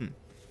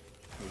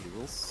 We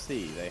will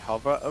see. They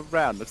hover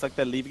around. Looks like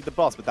they're leaving the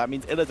boss, but that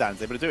means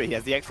Illidan's able to do it. He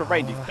has the extra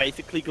range. He's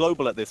basically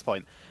global at this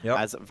point. Yep.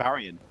 As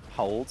Varian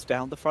holds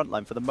down the front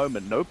line for the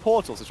moment. No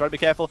portals, so try to be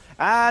careful.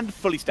 And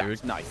fully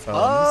stacked. Nice.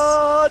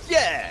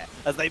 Yeah!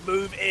 As they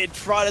move in,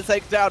 try to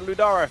take down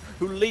Lunara,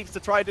 who leaps to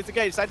try and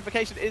disengage.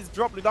 Sanctification is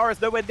dropped.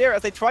 Lunara's nowhere near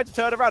as they try to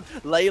turn around.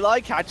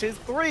 Leyline catches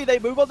 3. They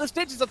move on the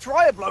Stitches to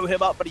try and blow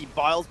him up, but he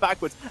biles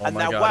backwards. And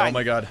now Wang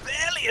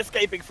barely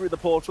escaping through the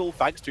portal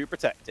thanks to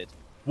Protected.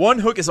 One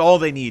hook is all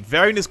they need.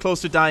 Varian is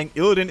close to dying.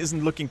 Illidan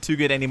isn't looking too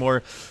good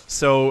anymore.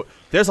 So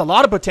there's a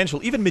lot of potential.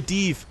 Even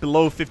Medivh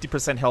below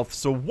 50% health.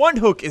 So one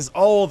hook is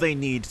all they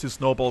need to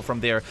snowball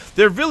from there.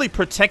 They're really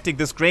protecting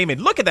this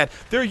Greymane. Look at that.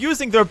 They're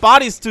using their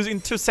bodies to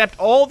intercept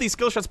all these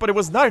skill shots, but it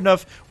was not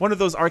enough. One of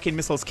those arcane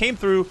missiles came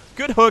through.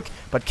 Good hook,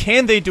 but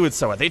can they do it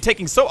so? Are they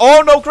taking so...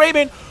 Oh no,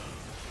 Greymane!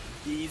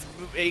 He's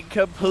being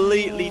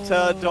completely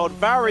turned on.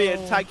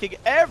 Varian tanking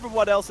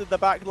everyone else in the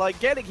back line,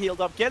 getting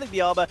healed up, getting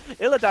the armor.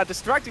 Illidan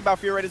distracting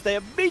Malfurion as they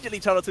immediately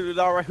turn to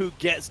Lunara, who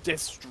gets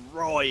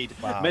destroyed.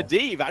 Wow.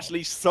 Medivh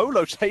actually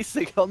solo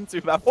chasing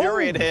onto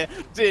Malfurion here,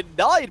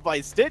 denied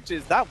by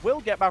Stitches. That will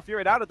get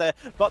Malfurion out of there,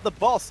 but the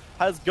boss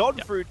has gone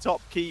through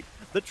top keep.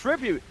 The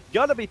tribute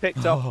gonna be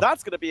picked up.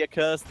 That's gonna be a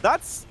curse.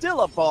 That's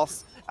still a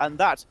boss, and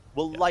that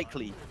will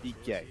likely be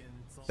game.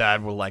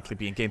 That will likely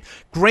be in game.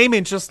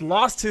 Greymane just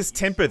lost his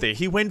temper there.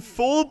 He went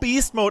full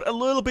beast mode a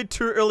little bit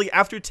too early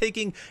after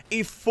taking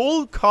a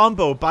full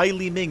combo by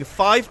Li Ming.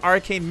 5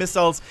 arcane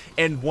missiles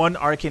and 1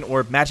 arcane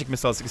orb, magic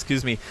missiles,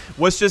 excuse me,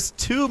 was just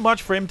too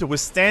much for him to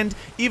withstand.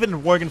 Even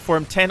in Worgen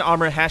form, 10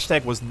 armor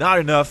hashtag was not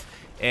enough.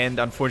 And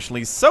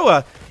unfortunately,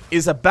 SOA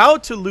is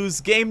about to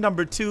lose game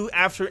number 2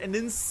 after an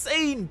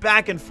insane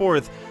back and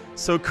forth.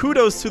 So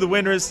kudos to the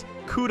winners,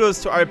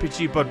 kudos to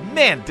RPG, but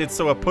man, did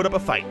SOA put up a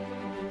fight.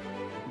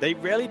 They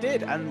really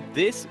did, and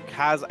this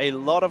has a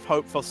lot of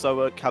hope for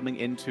SOA coming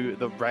into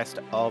the rest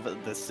of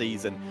the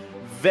season.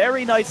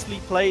 Very nicely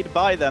played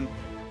by them,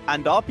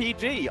 and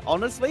RPG,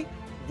 honestly,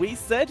 we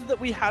said that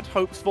we had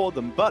hopes for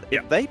them, but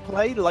if they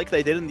played like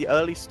they did in the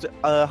early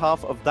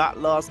half of that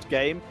last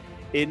game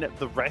in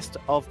the rest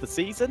of the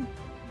season,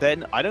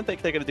 then I don't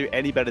think they're going to do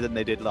any better than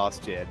they did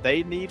last year.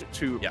 They need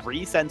to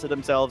recenter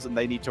themselves, and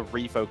they need to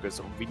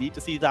refocus. We need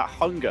to see that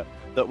hunger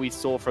that we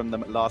saw from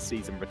them last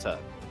season return.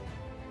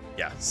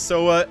 Yeah,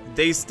 SOA,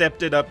 they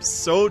stepped it up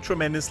so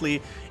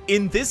tremendously.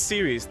 In this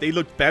series, they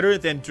looked better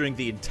than during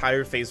the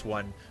entire Phase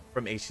 1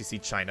 from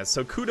HGC China.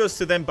 So kudos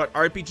to them, but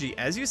RPG,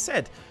 as you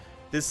said,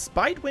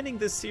 despite winning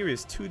this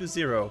series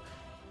 2-0,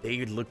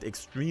 they looked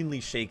extremely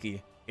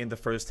shaky in the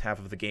first half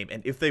of the game.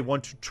 And if they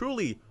want to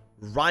truly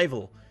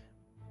rival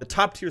the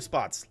top tier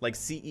spots like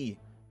CE,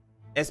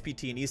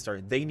 SPT, and E-Star,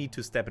 they need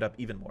to step it up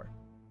even more.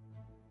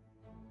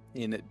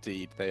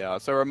 Indeed, they are.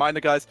 So a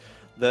reminder, guys,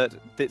 that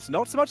it's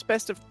not so much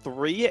best of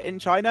 3 in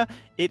China.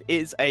 It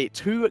is a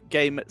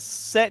 2-game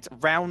set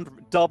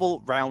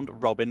double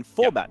round robin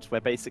format,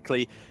 where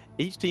basically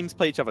each teams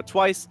play each other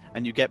twice,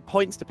 and you get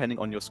points depending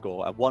on your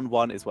score. A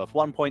 1-1 is worth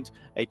 1 point,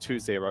 a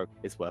 2-0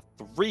 is worth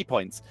 3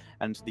 points,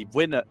 and the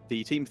winner,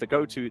 the teams that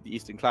go to the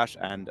Eastern Clash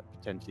and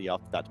potentially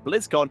after that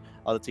BlizzCon,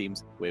 are the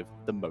teams with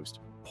the most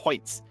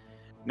points.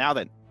 Now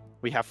then,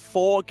 we have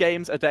 4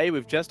 games a day.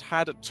 We've just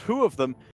had 2 of them.